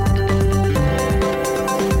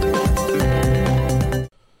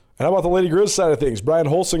 And how about the Lady Griz side of things? Brian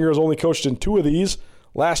Holsinger has only coached in 2 of these.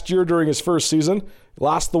 Last year during his first season,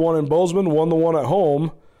 lost the one in Bozeman, won the one at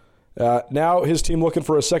home. Now his team looking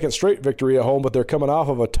for a second straight victory at home, but they're coming off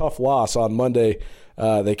of a tough loss on Monday.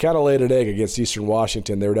 They kind of laid an egg against Eastern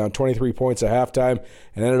Washington. They were down 23 points at halftime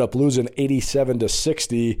and ended up losing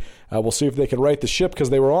 87-60. We'll see if they can right the ship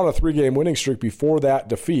because they were on a 3-game winning streak before that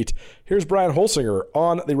defeat. Here's Brian Holsinger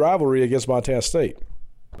on the rivalry against Montana State.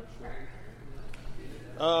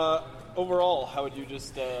 Overall, how would you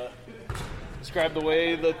just describe the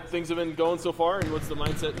way that things have been going so far, and what's the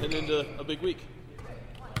mindset heading into a big week?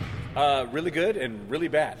 Really good and really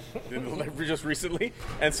bad just recently.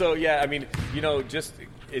 And so,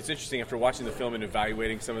 it's interesting after watching the film and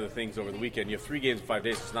evaluating some of the things over the weekend. You have 3 games in 5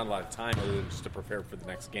 days. There's not a lot of time other than just to prepare for the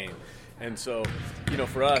next game. And so,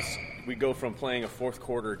 for us, we go from playing a fourth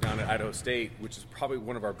quarter down at Idaho State, which is probably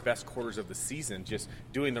one of our best quarters of the season, just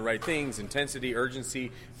doing the right things, intensity,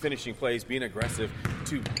 urgency, finishing plays, being aggressive,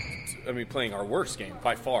 to playing our worst game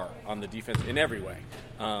by far on the defense in every way,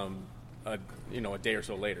 a day or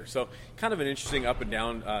so later. So kind of an interesting up and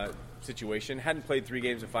down situation. Hadn't played 3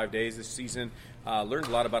 games in 5 days this season. Learned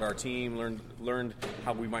a lot about our team, learned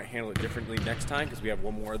how we might handle it differently next time because we have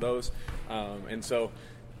one more of those. And so,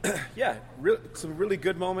 some really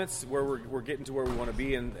good moments where we're getting to where we want to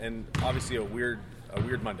be, and obviously a weird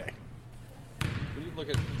Monday. you look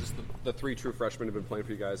at just the three true freshmen who've been playing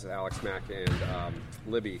for you guys, Alex, Mack, and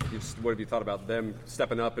Libby, what have you thought about them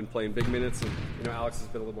stepping up and playing big minutes? And Alex has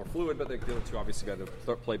been a little more fluid, but the other two obviously got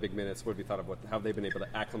to play big minutes. What have you thought of how they've been able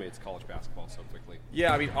to acclimate to college basketball so quickly?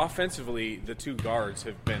 Yeah, I mean, offensively, the two guards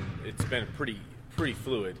it's been pretty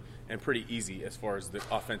fluid and pretty easy as far as the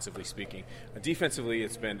offensively speaking. Defensively,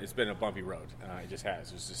 it's been a bumpy road. It just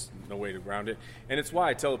has. There's just no way around it. And it's why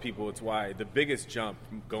I tell people it's why the biggest jump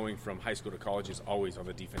going from high school to college is always on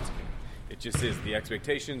the defensive end. It just is. The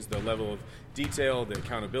expectations, the level of detail, the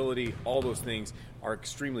accountability, all those things are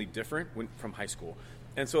extremely different from high school.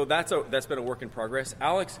 And so that's been a work in progress.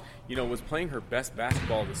 Alex, was playing her best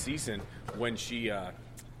basketball of the season when she got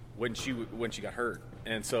hurt.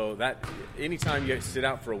 And so that anytime you sit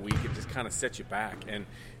out for a week, it just kind of sets you back.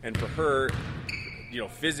 And for her,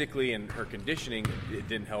 physically and her conditioning, it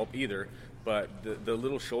didn't help either. But the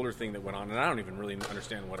little shoulder thing that went on, and I don't even really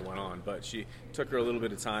understand what went on, but she took her a little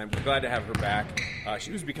bit of time. We're glad to have her back.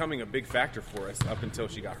 She was becoming a big factor for us up until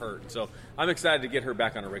she got hurt. So I'm excited to get her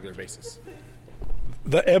back on a regular basis.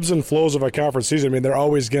 The ebbs and flows of a conference season, they're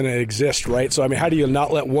always going to exist, right? So, how do you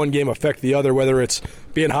not let one game affect the other, whether it's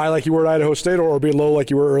being high like you were at Idaho State or being low like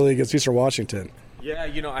you were early against Eastern Washington? Yeah,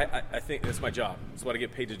 I think that's my job. It's what I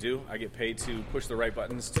get paid to do. I get paid to push the right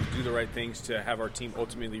buttons, to do the right things, to have our team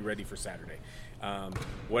ultimately ready for Saturday.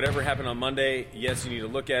 Whatever happened on Monday, yes, you need to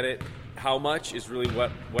look at it. How much is really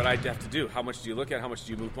what I have to do. How much do you look at? How much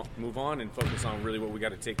do you move on and focus on really what we got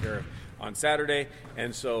to take care of on Saturday?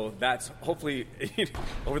 And so that's hopefully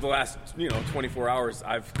over the last 24 hours,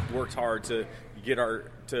 I've worked hard to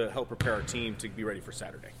help prepare our team to be ready for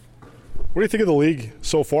Saturday. What do you think of the league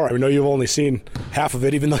so far? I know you've only seen half of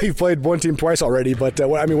it, even though you've played one team twice already. But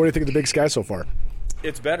what do you think of the Big Sky so far?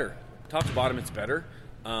 It's better, top to bottom. It's better.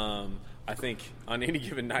 I think on any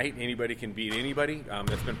given night, anybody can beat anybody.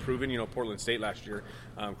 That's been proven. Portland State last year.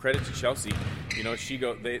 Credit to Chelsea.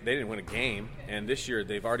 They didn't win a game, and this year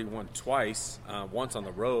they've already won twice. Once on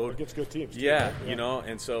the road against good teams. Yeah,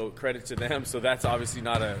 and so credit to them. So that's obviously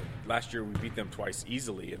not last year we beat them twice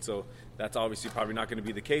easily, and so that's obviously probably not going to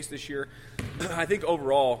be the case this year. I think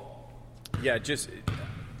overall, just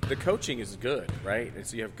the coaching is good, right? And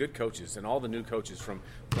so you have good coaches, and all the new coaches from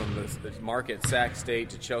the Mark at Sac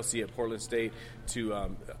State to Chelsea at Portland State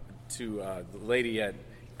to the lady at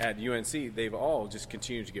UNC, they've all just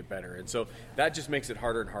continued to get better, and so that just makes it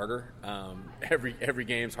harder and harder. Every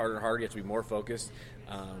game's harder and harder. You have to be more focused,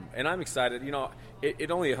 and I'm excited.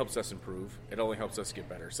 It only helps us improve. It only helps us get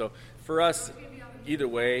better. So for us, either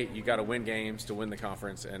way, you got to win games to win the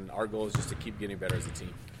conference, and our goal is just to keep getting better as a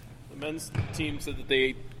team. The men's team said that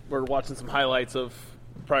they were watching some highlights of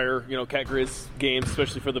prior, Cat-Griz games,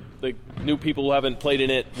 especially for the new people who haven't played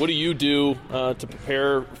in it. What do you do to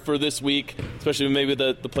prepare for this week, especially maybe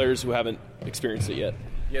the players who haven't experienced it yet?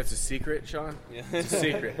 Yeah, it's a secret, Sean. Yeah. It's a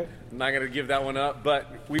secret. I'm not going to give that one up,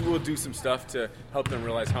 but we will do some stuff to help them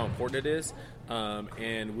realize how important it is,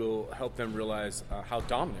 and we'll help them realize how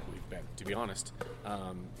dominant we've been, to be honest.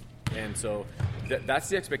 And so that's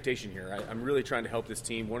the expectation here. I'm really trying to help this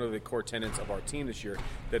team. One of the core tenets of our team this year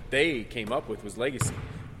that they came up with was legacy,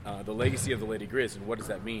 the legacy of the Lady Griz, and what does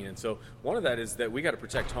that mean? And so one of that is that we got to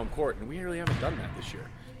protect home court, and we really haven't done that this year.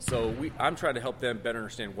 So I'm trying to help them better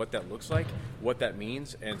understand what that looks like, what that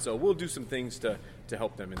means, and so we'll do some things to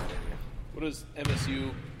help them in that area. What does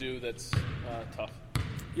MSU do that's tough?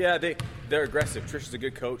 Yeah, they're aggressive. Tricia's a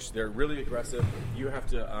good coach. They're really aggressive. You have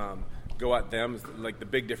to go at them. Like the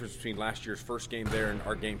big difference between last year's first game there and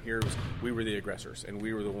our game here was we were the aggressors and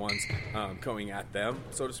we were the ones going at them,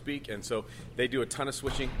 so to speak. And so they do a ton of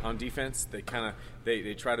switching on defense. They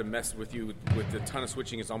they try to mess with you with a ton of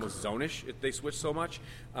switching. It's almost zone-ish if they switch so much.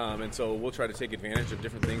 And so we'll try to take advantage of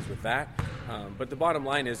different things with that. But the bottom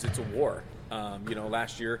line is it's a war.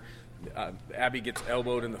 Last year Abby gets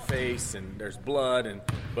elbowed in the face and there's blood,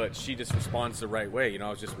 but she just responds the right way. I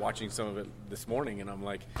was just watching some of it this morning, and I'm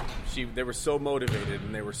like, they were so motivated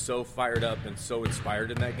and they were so fired up and so inspired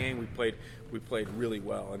in that game. We played really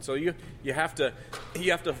well, and so you have to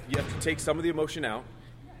take some of the emotion out.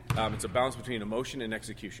 It's a balance between emotion and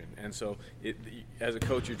execution, and so as a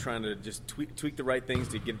coach, you're trying to just tweak the right things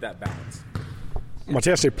to get that balance.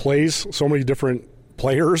 Montana State plays so many different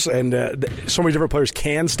players, and so many different players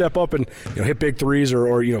can step up and hit big threes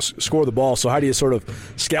or score the ball. So how do you sort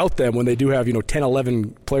of scout them when they do have 10,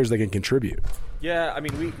 11 players that can contribute? Yeah, I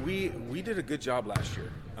mean we did a good job last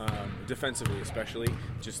year. defensively especially,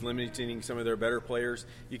 just limiting some of their better players.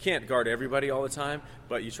 You can't guard everybody all the time,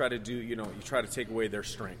 but you try to take away their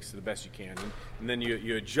strengths the best you can, and then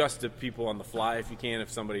you adjust to people on the fly if you can, if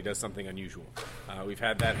somebody does something unusual. We've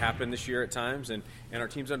had that happen this year at times, and our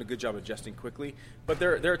team's done a good job adjusting quickly, but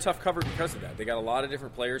they're a tough cover because of that. They got a lot of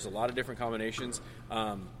different players, a lot of different combinations,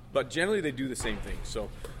 but generally they do the same thing. So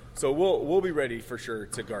we'll be ready for sure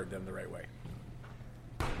to guard them the right way.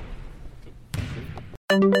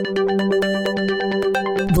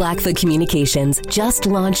 Blackfoot Communications just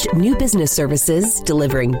launched new business services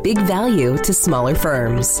delivering big value to smaller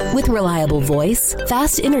firms. With reliable voice,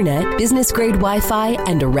 fast internet, business-grade Wi-Fi,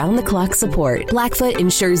 and around-the-clock support, Blackfoot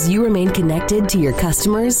ensures you remain connected to your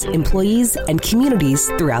customers, employees, and communities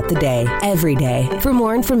throughout the day, every day. For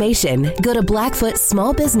more information, go to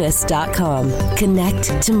blackfootsmallbusiness.com.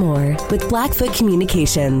 Connect to more with Blackfoot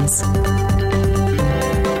Communications.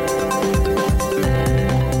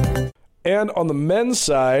 And on the men's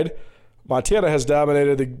side, Montana has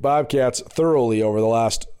dominated the Bobcats thoroughly over the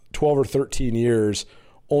last 12 or 13 years.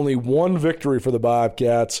 Only one victory for the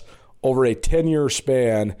Bobcats over a 10-year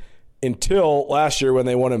span until last year when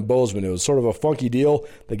they won in Bozeman. It was sort of a funky deal.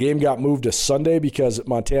 The game got moved to Sunday because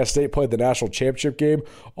Montana State played the national championship game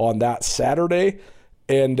on that Saturday.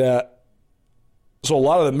 And so a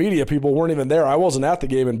lot of the media people weren't even there. I wasn't at the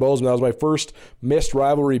game in Bozeman. That was my first missed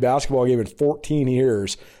rivalry basketball game in 14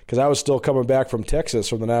 years because I was still coming back from Texas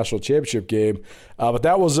from the national championship game. But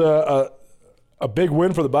that was a big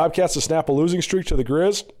win for the Bobcats to snap a losing streak to the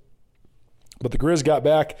Griz. But the Griz got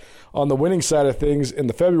back on the winning side of things in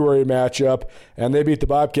the February matchup, and they beat the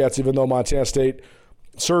Bobcats even though Montana State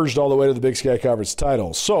surged all the way to the Big Sky Conference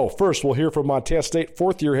title. So first we'll hear from Montana State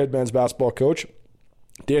fourth-year head men's basketball coach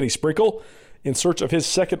Danny Sprinkle in search of his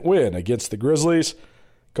second win against the Grizzlies.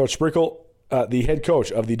 Coach Sprinkle, the head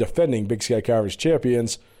coach of the defending Big Sky Conference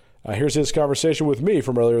champions. Here's his conversation with me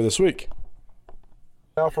from earlier this week.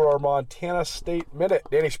 Now for our Montana State Minute.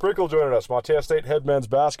 Danny Sprinkle joining us, Montana State head men's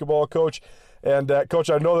basketball coach. And,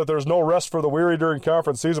 Coach, I know that there's no rest for the weary during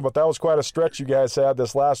conference season, but that was quite a stretch you guys had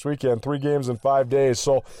this last weekend, 3 games in 5 days.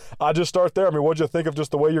 So I'll just start there. I mean, what'd you think of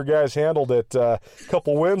just the way your guys handled it? A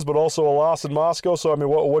couple wins, but also a loss in Moscow. So, I mean,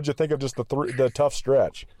 what'd you think of just the tough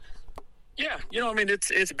stretch? Yeah,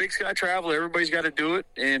 it's a Big Sky travel. Everybody's got to do it.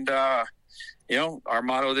 And, our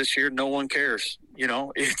motto this year, no one cares.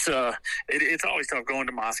 It's always tough going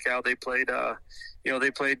to Moscow. They played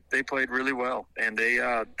they played really well, and they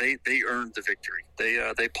earned the victory.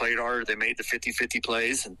 They played hard. They made the 50-50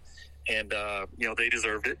 plays, and they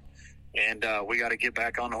deserved it. And we got to get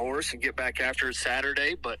back on the horse and get back after it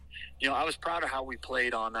Saturday. But I was proud of how we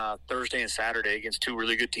played on Thursday and Saturday against 2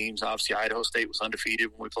 really good teams. Obviously, Idaho State was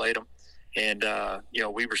undefeated when we played them, and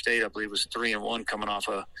Weber State, I believe, was 3-1 coming off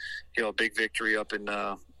a big victory up in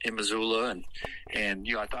Missoula, and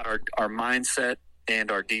I thought our mindset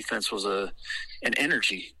and our defense was an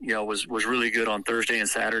energy, was really good on Thursday and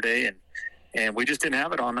Saturday, and we just didn't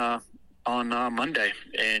have it on Monday.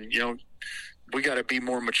 And we got to be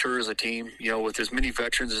more mature as a team. With as many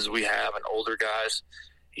veterans as we have and older guys,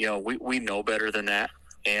 we know better than that,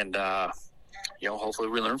 and hopefully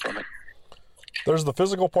we learn from it. There's the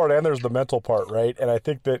physical part and there's the mental part, right? And I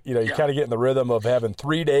think that, you kind of get in the rhythm of having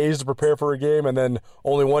 3 days to prepare for a game and then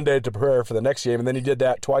only 1 day to prepare for the next game. And then you did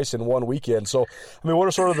that twice in 1 weekend. So, I mean, what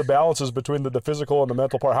are sort of the balances between the physical and the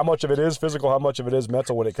mental part? How much of it is physical? How much of it is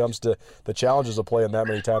mental when it comes to the challenges of playing that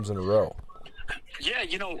many times in a row? Yeah,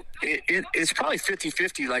 it's probably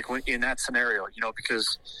 50-50 like in that scenario,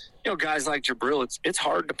 because, guys like Jabril, it's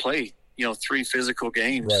hard to play 3 physical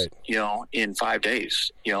games, right, in 5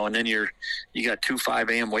 days, and then you got 2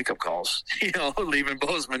 5 a.m. wake up calls, leaving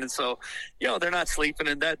Bozeman. And so, they're not sleeping,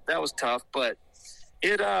 and that was tough, but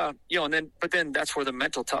it, but then that's where the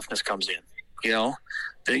mental toughness comes in,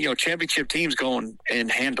 the, championship teams go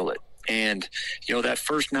and handle it. And, that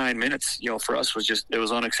first 9 minutes, for us it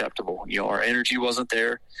was unacceptable. Our energy wasn't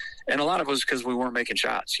there. And a lot of it was because we weren't making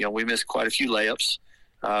shots. We missed quite a few layups,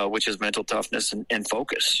 which is mental toughness and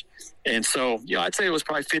focus. And so, I'd say it was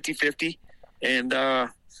probably 50-50. And,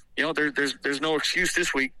 there's no excuse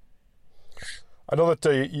this week. I know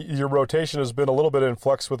that your rotation has been a little bit in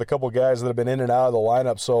flux with a couple of guys that have been in and out of the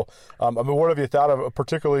lineup. So, what have you thought of,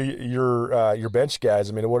 particularly your bench guys?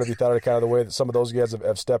 I mean, what have you thought of kind of the way that some of those guys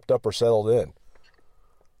have stepped up or settled in?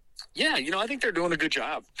 Yeah, I think they're doing a good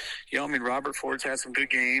job. Robert Ford's had some good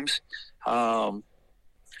games,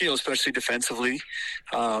 especially defensively.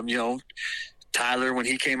 Tyler, when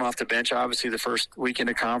he came off the bench, obviously the first week in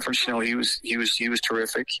the conference, he was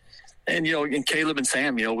terrific. And, and Caleb and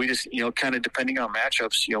Sam, we just, kind of depending on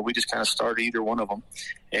matchups, we just kind of start either one of them.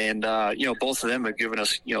 And, both of them have given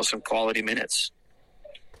us, some quality minutes.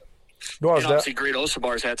 And obviously, Great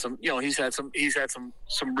Osabar's had some, he's had some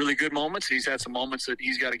really good moments. He's had some moments that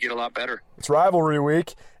he's got to get a lot better. It's rivalry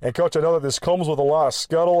week, and Coach, I know that this comes with a lot of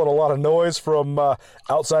scuttle and a lot of noise from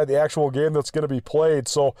outside the actual game that's going to be played.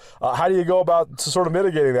 So, how do you go about sort of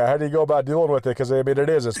mitigating that? How do you go about dealing with it? Because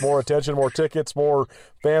it's more attention, more tickets, more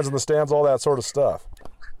fans in the stands, all that sort of stuff.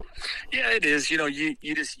 Yeah, it is. You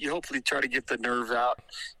hopefully try to get the nerves out,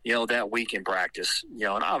 that week in practice.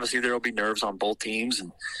 And obviously there will be nerves on both teams.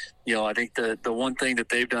 And, I think the one thing that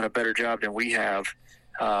they've done a better job than we have,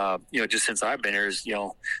 just since I've been here is,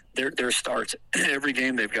 their starts, every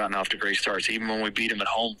game they've gotten off to great starts. Even when we beat them at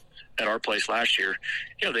home at our place last year,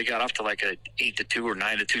 they got off to like a 8-2 or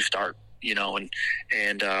 9-2 start, and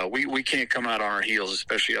we can't come out on our heels,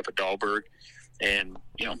 especially up at Dahlberg. And,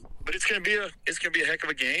 but it's going to be a heck of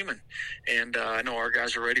a game, and I know our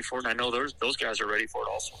guys are ready for it, and I know those guys are ready for it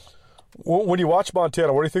also. When you watch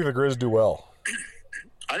Montana, what do you think the Grizz do well?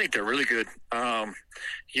 I think they're really good. They're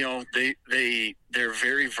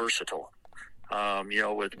very versatile.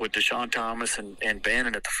 With Deshaun Thomas and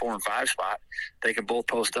Bannon at the 4 and 5 spot, they can both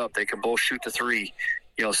post up. They can both shoot the 3.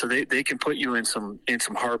 So they can put you in some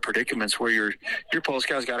hard predicaments where your post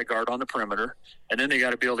guys got to guard on the perimeter, and then they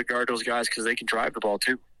got to be able to guard those guys because they can drive the ball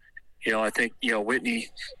too. I think Whitney.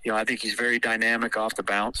 I think he's very dynamic off the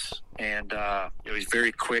bounce, and he's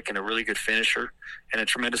very quick and a really good finisher and a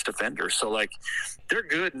tremendous defender. So they're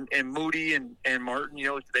good, and Moody and Martin.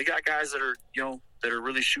 They got guys that are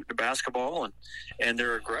really shooting the basketball and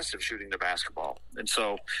they're aggressive shooting the basketball. And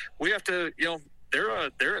so we have to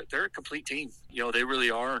They're a complete team. They really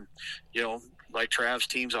are. And, like Trav's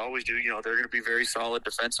teams always do, they're going to be very solid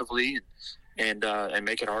defensively and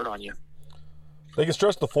make it hard on you. They can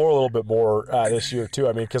stretch the floor a little bit more this year,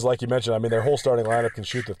 too. Because like you mentioned, their whole starting lineup can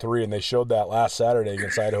shoot the 3, and they showed that last Saturday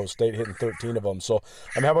against Idaho State, hitting 13 of them. So,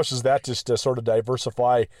 how much does that just sort of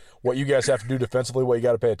diversify what you guys have to do defensively, what you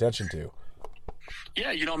got to pay attention to?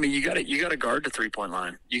 Yeah, you got to guard the 3-point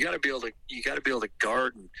line. You got to be able to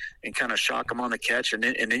guard and kind of shock them on the catch, and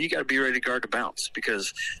then you got to be ready to guard the bounce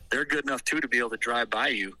because they're good enough too to be able to drive by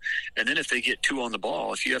you. And then if they get 2 on the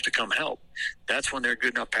ball, if you have to come help, that's when they're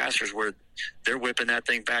good enough passers where they're whipping that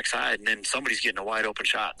thing backside, and then somebody's getting a wide open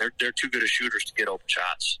shot. They're too good of shooters to get open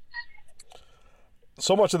shots.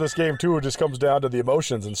 So much of this game, too, just comes down to the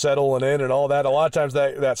emotions and settling in and all that. A lot of times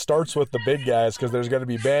that starts with the big guys because there's going to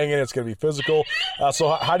be banging, it's going to be physical. So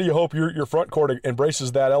how do you hope your front court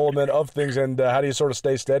embraces that element of things, and how do you sort of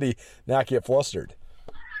stay steady, not get flustered?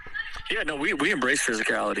 Yeah, no, we embrace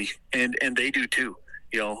physicality, and they do too.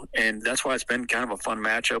 And that's why it's been kind of a fun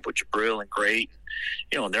matchup with Jabril and Great,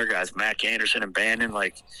 and their guys, Mack Anderson and Bannon.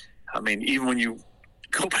 Even when you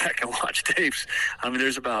go back and watch tapes,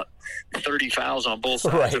 there's about 30 fouls on both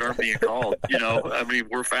sides that aren't being called.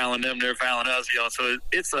 We're fouling them, they're fouling us. So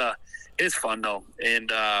it's fun though, and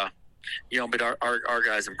but our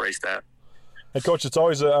guys embrace that. And Coach, it's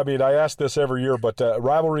always I ask this every year, but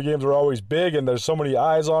rivalry games are always big, and there's so many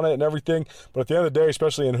eyes on it and everything. But at the end of the day,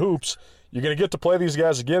 especially in hoops, you're going to get to play these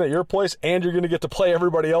guys again at your place, and you're going to get to play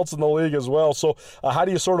everybody else in the league as well. So how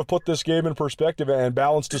do you sort of put this game in perspective and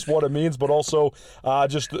balance just what it means, but also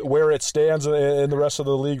just where it stands in the rest of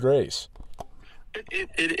the league race?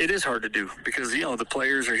 It is hard to do because, the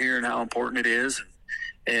players are hearing how important it is.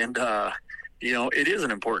 And, it is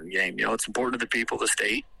an important game. It's important to the people of the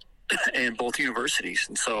state and both universities.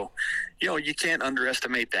 And so, you can't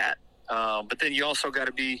underestimate that. But then you also got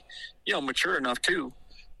to be, mature enough, too,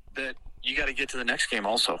 that you got to get to the next game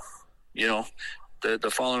also.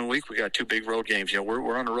 The following week we got 2 big road games.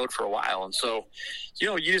 We're on the road for a while, and so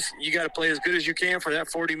you got to play as good as you can for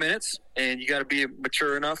that 40 minutes, and you got to be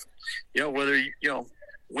mature enough. Whether you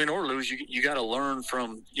win or lose, you got to learn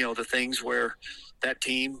from the things where that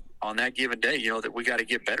team on that given day that we got to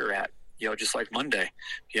get better at. Just like Monday.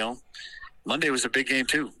 Monday was a big game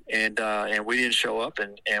too, and we didn't show up,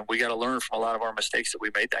 and we got to learn from a lot of our mistakes that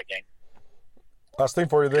we made that game. Last thing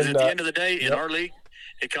for you then. At the end of the day, in our league,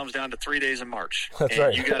 it comes down to 3 days in March. That's and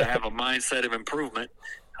right. You got to have a mindset of improvement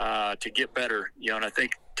to get better. And I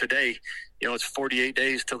think today, it's 48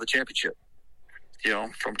 days till the championship,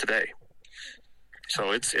 from today.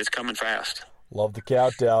 So it's coming fast. Love the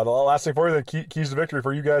countdown. Last thing for you then, keys to victory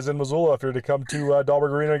for you guys in Missoula if you're to come to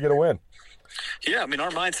Dahlberg Arena and get a win. Yeah,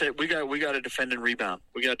 our mindset, we got to defend and rebound.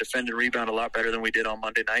 We got to defend and rebound a lot better than we did on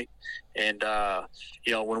Monday night. And,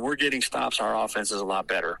 when we're getting stops, our offense is a lot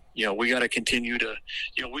better. We got to continue to,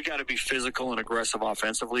 we got to be physical and aggressive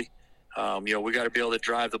offensively. We got to be able to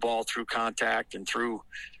drive the ball through contact and through,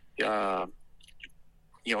 into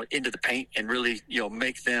the paint and really,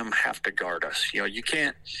 make them have to guard us. You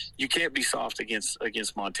can't be soft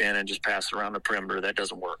against Montana and just pass it around the perimeter. That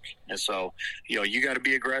doesn't work. And so, you got to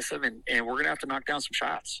be aggressive, and we're going to have to knock down some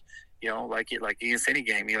shots. Like against any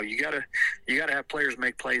game. You got to have players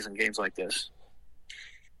make plays in games like this.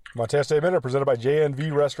 Montana State Minute presented by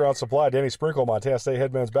JNV Restaurant Supply. Danny Sprinkle, Montana State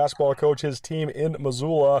head men's basketball coach, his team in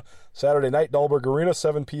Missoula Saturday night, Dahlberg Arena,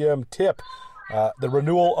 7 p.m. tip. The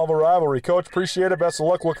renewal of a rivalry. Coach, appreciate it. Best of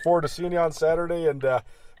luck. Look forward to seeing you on Saturday, and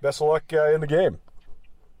best of luck in the game.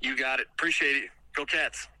 You got it. Appreciate it. Go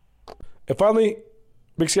Cats. And finally,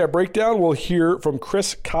 Big Sky Breakdown, we'll hear from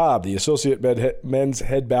Chris Cobb, the associate men's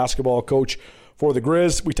head basketball coach for the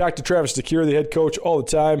Griz. We talked to Travis DeCure, the head coach, all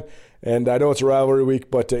the time, and I know it's a rivalry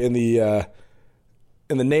week, but in the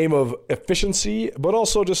name of efficiency, but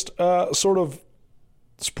also just sort of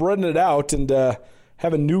spreading it out and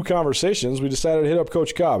having new conversations, we decided to hit up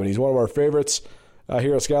Coach Cobb, and he's one of our favorites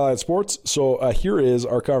here at Skyline Sports. So here is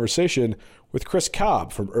our conversation with Chris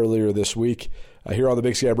Cobb from earlier this week here on the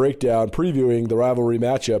Big Sky Breakdown, previewing the rivalry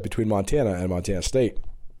matchup between Montana and Montana State.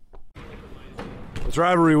 It's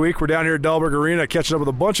rivalry week. We're down here at Dahlberg Arena catching up with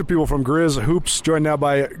a bunch of people from Griz Hoops, joined now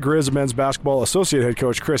by Griz men's basketball associate head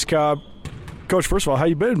coach Chris Cobb. Coach, first of all, how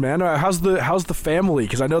you been, man? How's the family?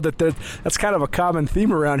 Because I know that's kind of a common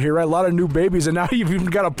theme around here, right? A lot of new babies, and now you've even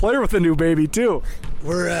got a player with a new baby too.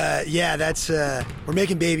 We're we're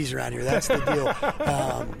making babies around here. That's the deal.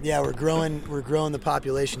 We're growing the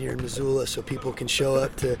population here in Missoula, so people can show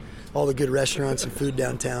up to all the good restaurants and food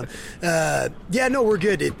downtown. We're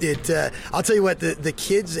good. I'll tell you what, the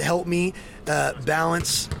kids help me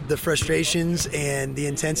balance the frustrations and the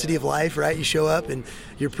intensity of life, right? You show up and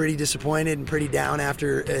you're pretty disappointed and pretty down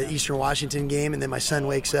after an Eastern Washington game, and then my son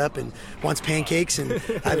wakes up and wants pancakes, and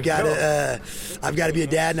I've got to be a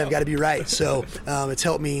dad and I've got to be right. So it's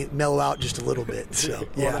helped me mellow out just a little bit. So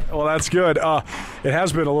yeah. Well, that's good. It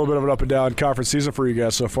has been a little bit of an up and down conference season for you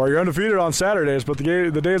guys so far. You're undefeated on Saturdays, but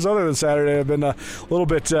the days other than Saturday have been a little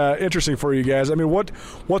bit interesting for you guys. I mean,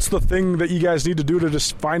 what's the thing that you guys need to do to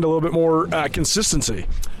just find a little bit more consistency?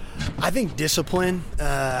 I think discipline.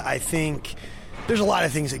 I think there's a lot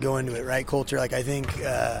of things that go into it, right, Colter? Like I think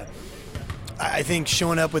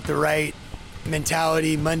showing up with the right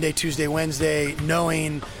mentality Monday, Tuesday, Wednesday,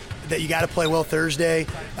 knowing that you got to play well Thursday.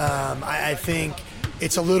 I think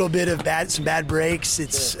it's a little bit of some bad breaks.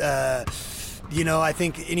 It's I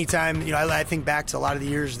think anytime I think back to a lot of the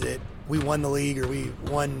years that we won the league or we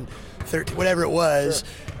won 13, whatever it was. Sure.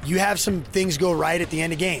 You have some things go right at the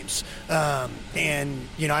end of games. I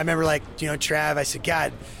remember Trav, I said,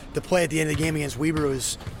 God, the play at the end of the game against Weber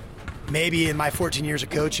was maybe in my 14 years of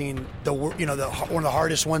coaching, one of the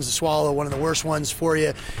hardest ones to swallow, one of the worst ones for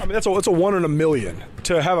you. I mean, it's a 1 in a million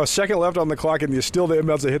to have a second left on the clock and you still the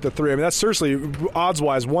inbounds to hit the three. I mean, that's seriously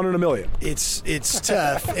odds-wise 1 in a million. It's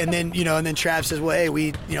tough. And then Trav says, well, hey,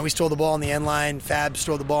 we stole the ball on the end line. Fab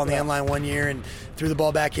stole the ball on the end line one year and threw the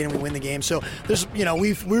ball back in and we win the game. So there's,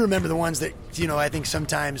 we remember the ones that, I think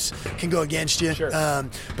sometimes can go against you. Sure.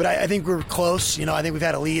 But I think we're close. I think we've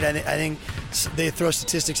had a lead. I think they throw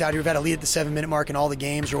statistics out here. We've had a lead at the 7-minute mark in all the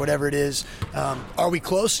games or whatever it is. Are we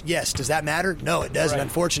close? Yes. Does that matter? No, it doesn't. Right.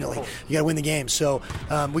 Unfortunately, you got to win the game. So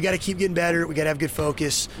we got to keep getting better. We got to have good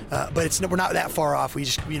focus. But we're not that far off. We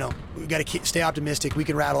just, we got to stay optimistic. We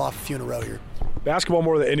can rattle off a few in a row here. Basketball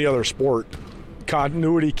more than any other sport,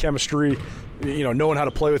 continuity, chemistry, knowing how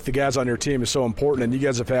to play with the guys on your team is so important. And you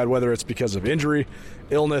guys have had, whether it's because of injury,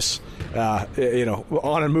 illness,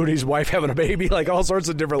 On and Mooney's wife having a baby, like all sorts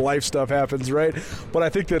of different life stuff happens, right? But I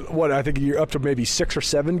think that you're up to maybe 6 or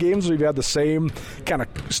 7 games where you've had the same kind of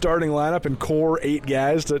starting lineup and core 8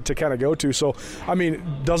 guys to kind of go to. So, I mean,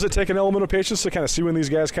 does it take an element of patience to kind of see when these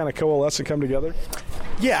guys kind of coalesce and come together?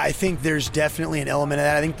 Yeah, I think there's definitely an element of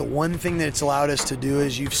that. I think the one thing that it's allowed us to do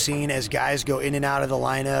is you've seen as guys go in and out of the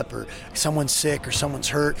lineup or someone's sick or someone's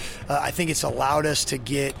hurt, I think it's allowed us to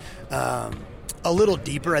get a little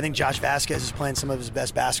deeper. I think Josh Vasquez is playing some of his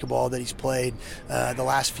best basketball that he's played the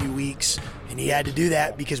last few weeks, and he had to do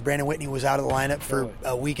that because Brandon Whitney was out of the lineup for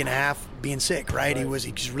a week and a half being sick, right?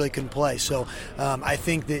 He just really couldn't play. So I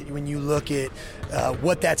think that when you look at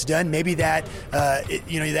what that's done, maybe that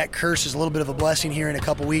that curse is a little bit of a blessing here in a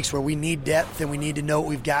couple weeks where we need depth and we need to know what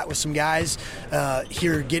we've got with some guys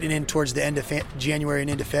here getting in towards the end of January and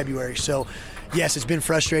into February. So yes, it's been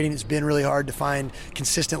frustrating. It's been really hard to find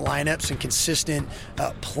consistent lineups and consistent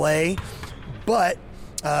play, but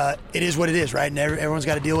it is what it is, right? And everyone's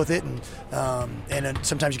got to deal with it, and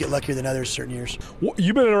sometimes you get luckier than others certain years.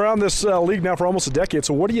 You've been around this league now for almost a decade,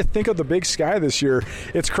 so what do you think of the Big Sky this year?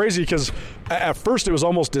 It's crazy because at first it was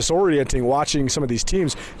almost disorienting watching some of these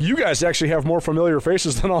teams. You guys actually have more familiar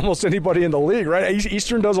faces than almost anybody in the league, right?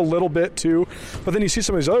 Eastern does a little bit too, but then you see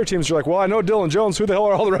some of these other teams, you're like, well, I know Dylan Jones. Who the hell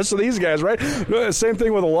are all the rest of these guys, right? Same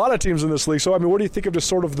thing with a lot of teams in this league. So, I mean, what do you think of just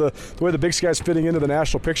sort of the way the Big Sky's fitting into the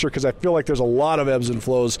national picture? Because I feel like there's a lot of ebbs and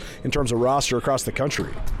flows in terms of roster across the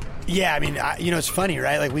country. Yeah, I mean, it's funny,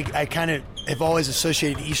 right? Like I kind of have always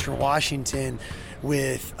associated Eastern Washington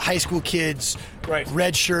with high school kids, right?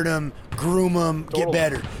 Redshirt them, groom them, get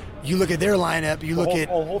better. You look at their lineup. You look at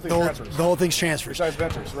the whole thing's transfers. Besides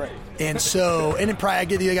ventures, right? And so, and then I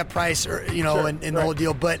get you got Price, or sure, and right, the whole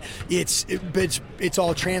deal. But it's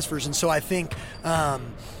all transfers, and so I think.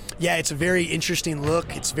 Yeah, it's a very interesting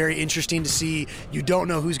look. It's very interesting to see. You don't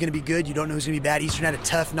know who's going to be good. You don't know who's going to be bad. Eastern had a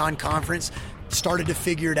tough non-conference, started to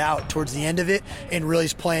figure it out towards the end of it, and really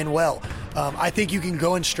is playing well. I think you can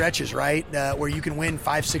go in stretches, right, where you can win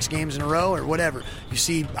 5-6 games in a row or whatever. You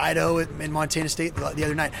see Idaho and Montana State the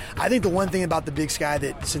other night. I think the one thing about the Big Sky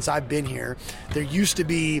that since I've been here, there used to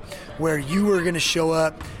be where you were going to show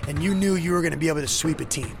up and you knew you were going to be able to sweep a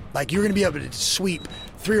team. Like you were going to be able to sweep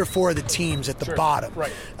 3 or 4 of the teams at the bottom.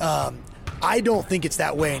 Right. I don't think it's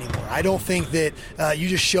that way anymore. I don't think that you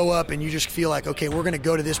just show up and you just feel like, okay, we're going to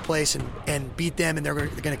go to this place and beat them, and they're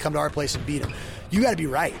going to come to our place and beat them. You got to be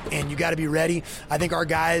right, and you got to be ready. I think our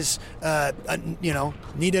guys,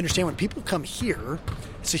 need to understand when people come here,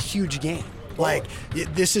 it's a huge game. Like,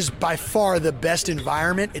 this is by far the best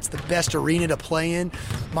environment. It's the best arena to play in.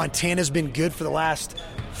 Montana's been good for the last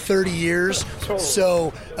 30 years.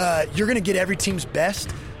 So you're going to get every team's best.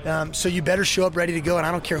 So you better show up ready to go, and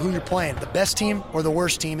I don't care who you're playing, the best team or the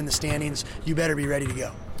worst team in the standings, you better be ready to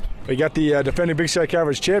go. We got the defending Big Sky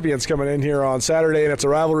Conference champions coming in here on Saturday, and it's a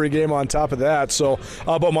rivalry game on top of that. So,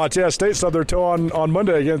 but Montana State stubbed their toe on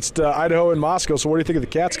Monday against Idaho and Moscow. So what do you think of the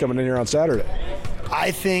Cats coming in here on Saturday?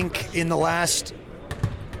 I think in the last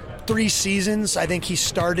 3 seasons, I think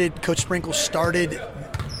Coach Sprinkle started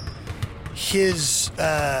his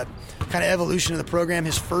kind of evolution of the program.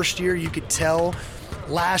 His first year, you could tell.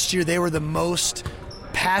 Last year, they were the most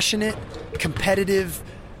passionate, competitive,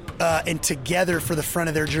 and together for the front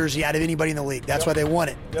of their jersey out of anybody in the league. That's why they won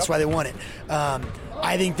it. That's why they won it.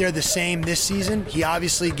 I think they're the same this season. He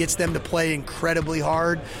obviously gets them to play incredibly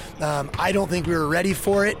hard. I don't think we were ready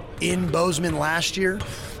for it in Bozeman last year.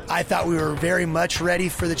 I thought we were very much ready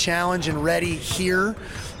for the challenge and ready here.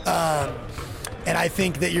 And I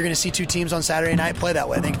think that you're going to see 2 teams on Saturday night play that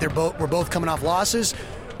way. I think we're both coming off losses.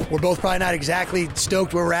 We're both probably not exactly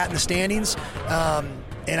stoked where we're at in the standings.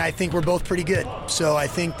 And I think we're both pretty good. So I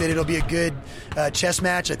think that it'll be a good chess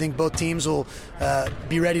match. I think both teams will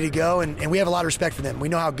be ready to go. And we have a lot of respect for them. We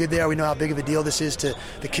know how good they are. We know how big of a deal this is to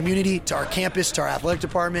the community, to our campus, to our athletic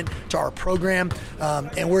department, to our program.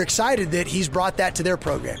 And we're excited that he's brought that to their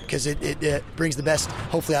program because it brings the best,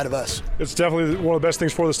 hopefully, out of us. It's definitely one of the best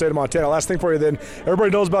things for the state of Montana. Last thing for you then,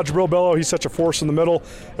 everybody knows about Jabril Bello. He's such a force in the middle.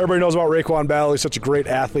 Everybody knows about Raekwon Battle. He's such a great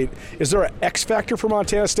athlete. Is there an X factor for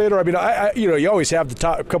Montana State? Or, I mean, you always have the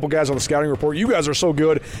top couple guys on the scouting report. You guys are so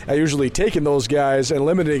good at usually taking those guys and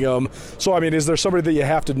limiting them. So, I mean, is there somebody that you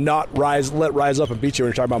have to not let rise up and beat you when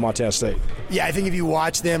you're talking about Montana State? Yeah, I think if you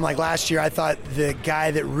watch them, like last year, I thought the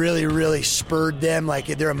guy that really, really spurred them, like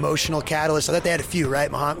their emotional catalyst, I thought they had a few,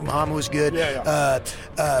 right? Muhammad was good.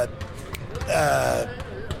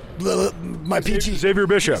 Xavier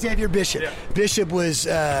Bishop. Yeah. Bishop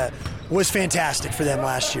was fantastic for them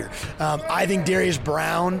last year. I think Darius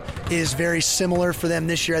Brown is very similar for them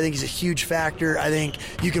this year. I think he's a huge factor. I think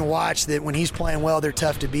you can watch that when he's playing well, they're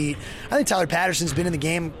tough to beat. I think Tyler Patterson's been in the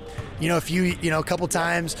game, a couple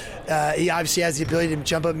times. He obviously has the ability to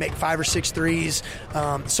jump up and make 5 or 6 threes.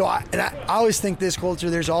 So I always think this,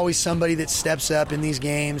 Colter, there's always somebody that steps up in these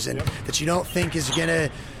games and that you don't think is going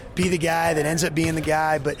to be the guy that ends up being the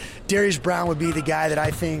guy. But Darius Brown would be the guy that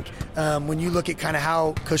I think when you look at kind of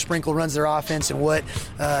how Coach Sprinkle runs their offense and what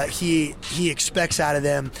he expects out of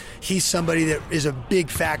them, he's somebody that is a big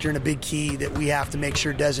factor and a big key that we have to make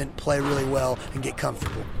sure doesn't play really well and get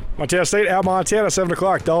comfortable. Montana State at Montana, 7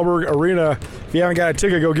 o'clock, Dahlberg Arena. If you haven't got a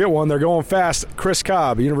ticket, go get one. They're going fast. Chris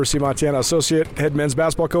Cobb, University of Montana Associate Head Men's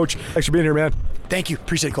Basketball Coach. Thanks for being here, man. Thank you.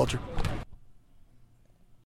 Appreciate it, Colter.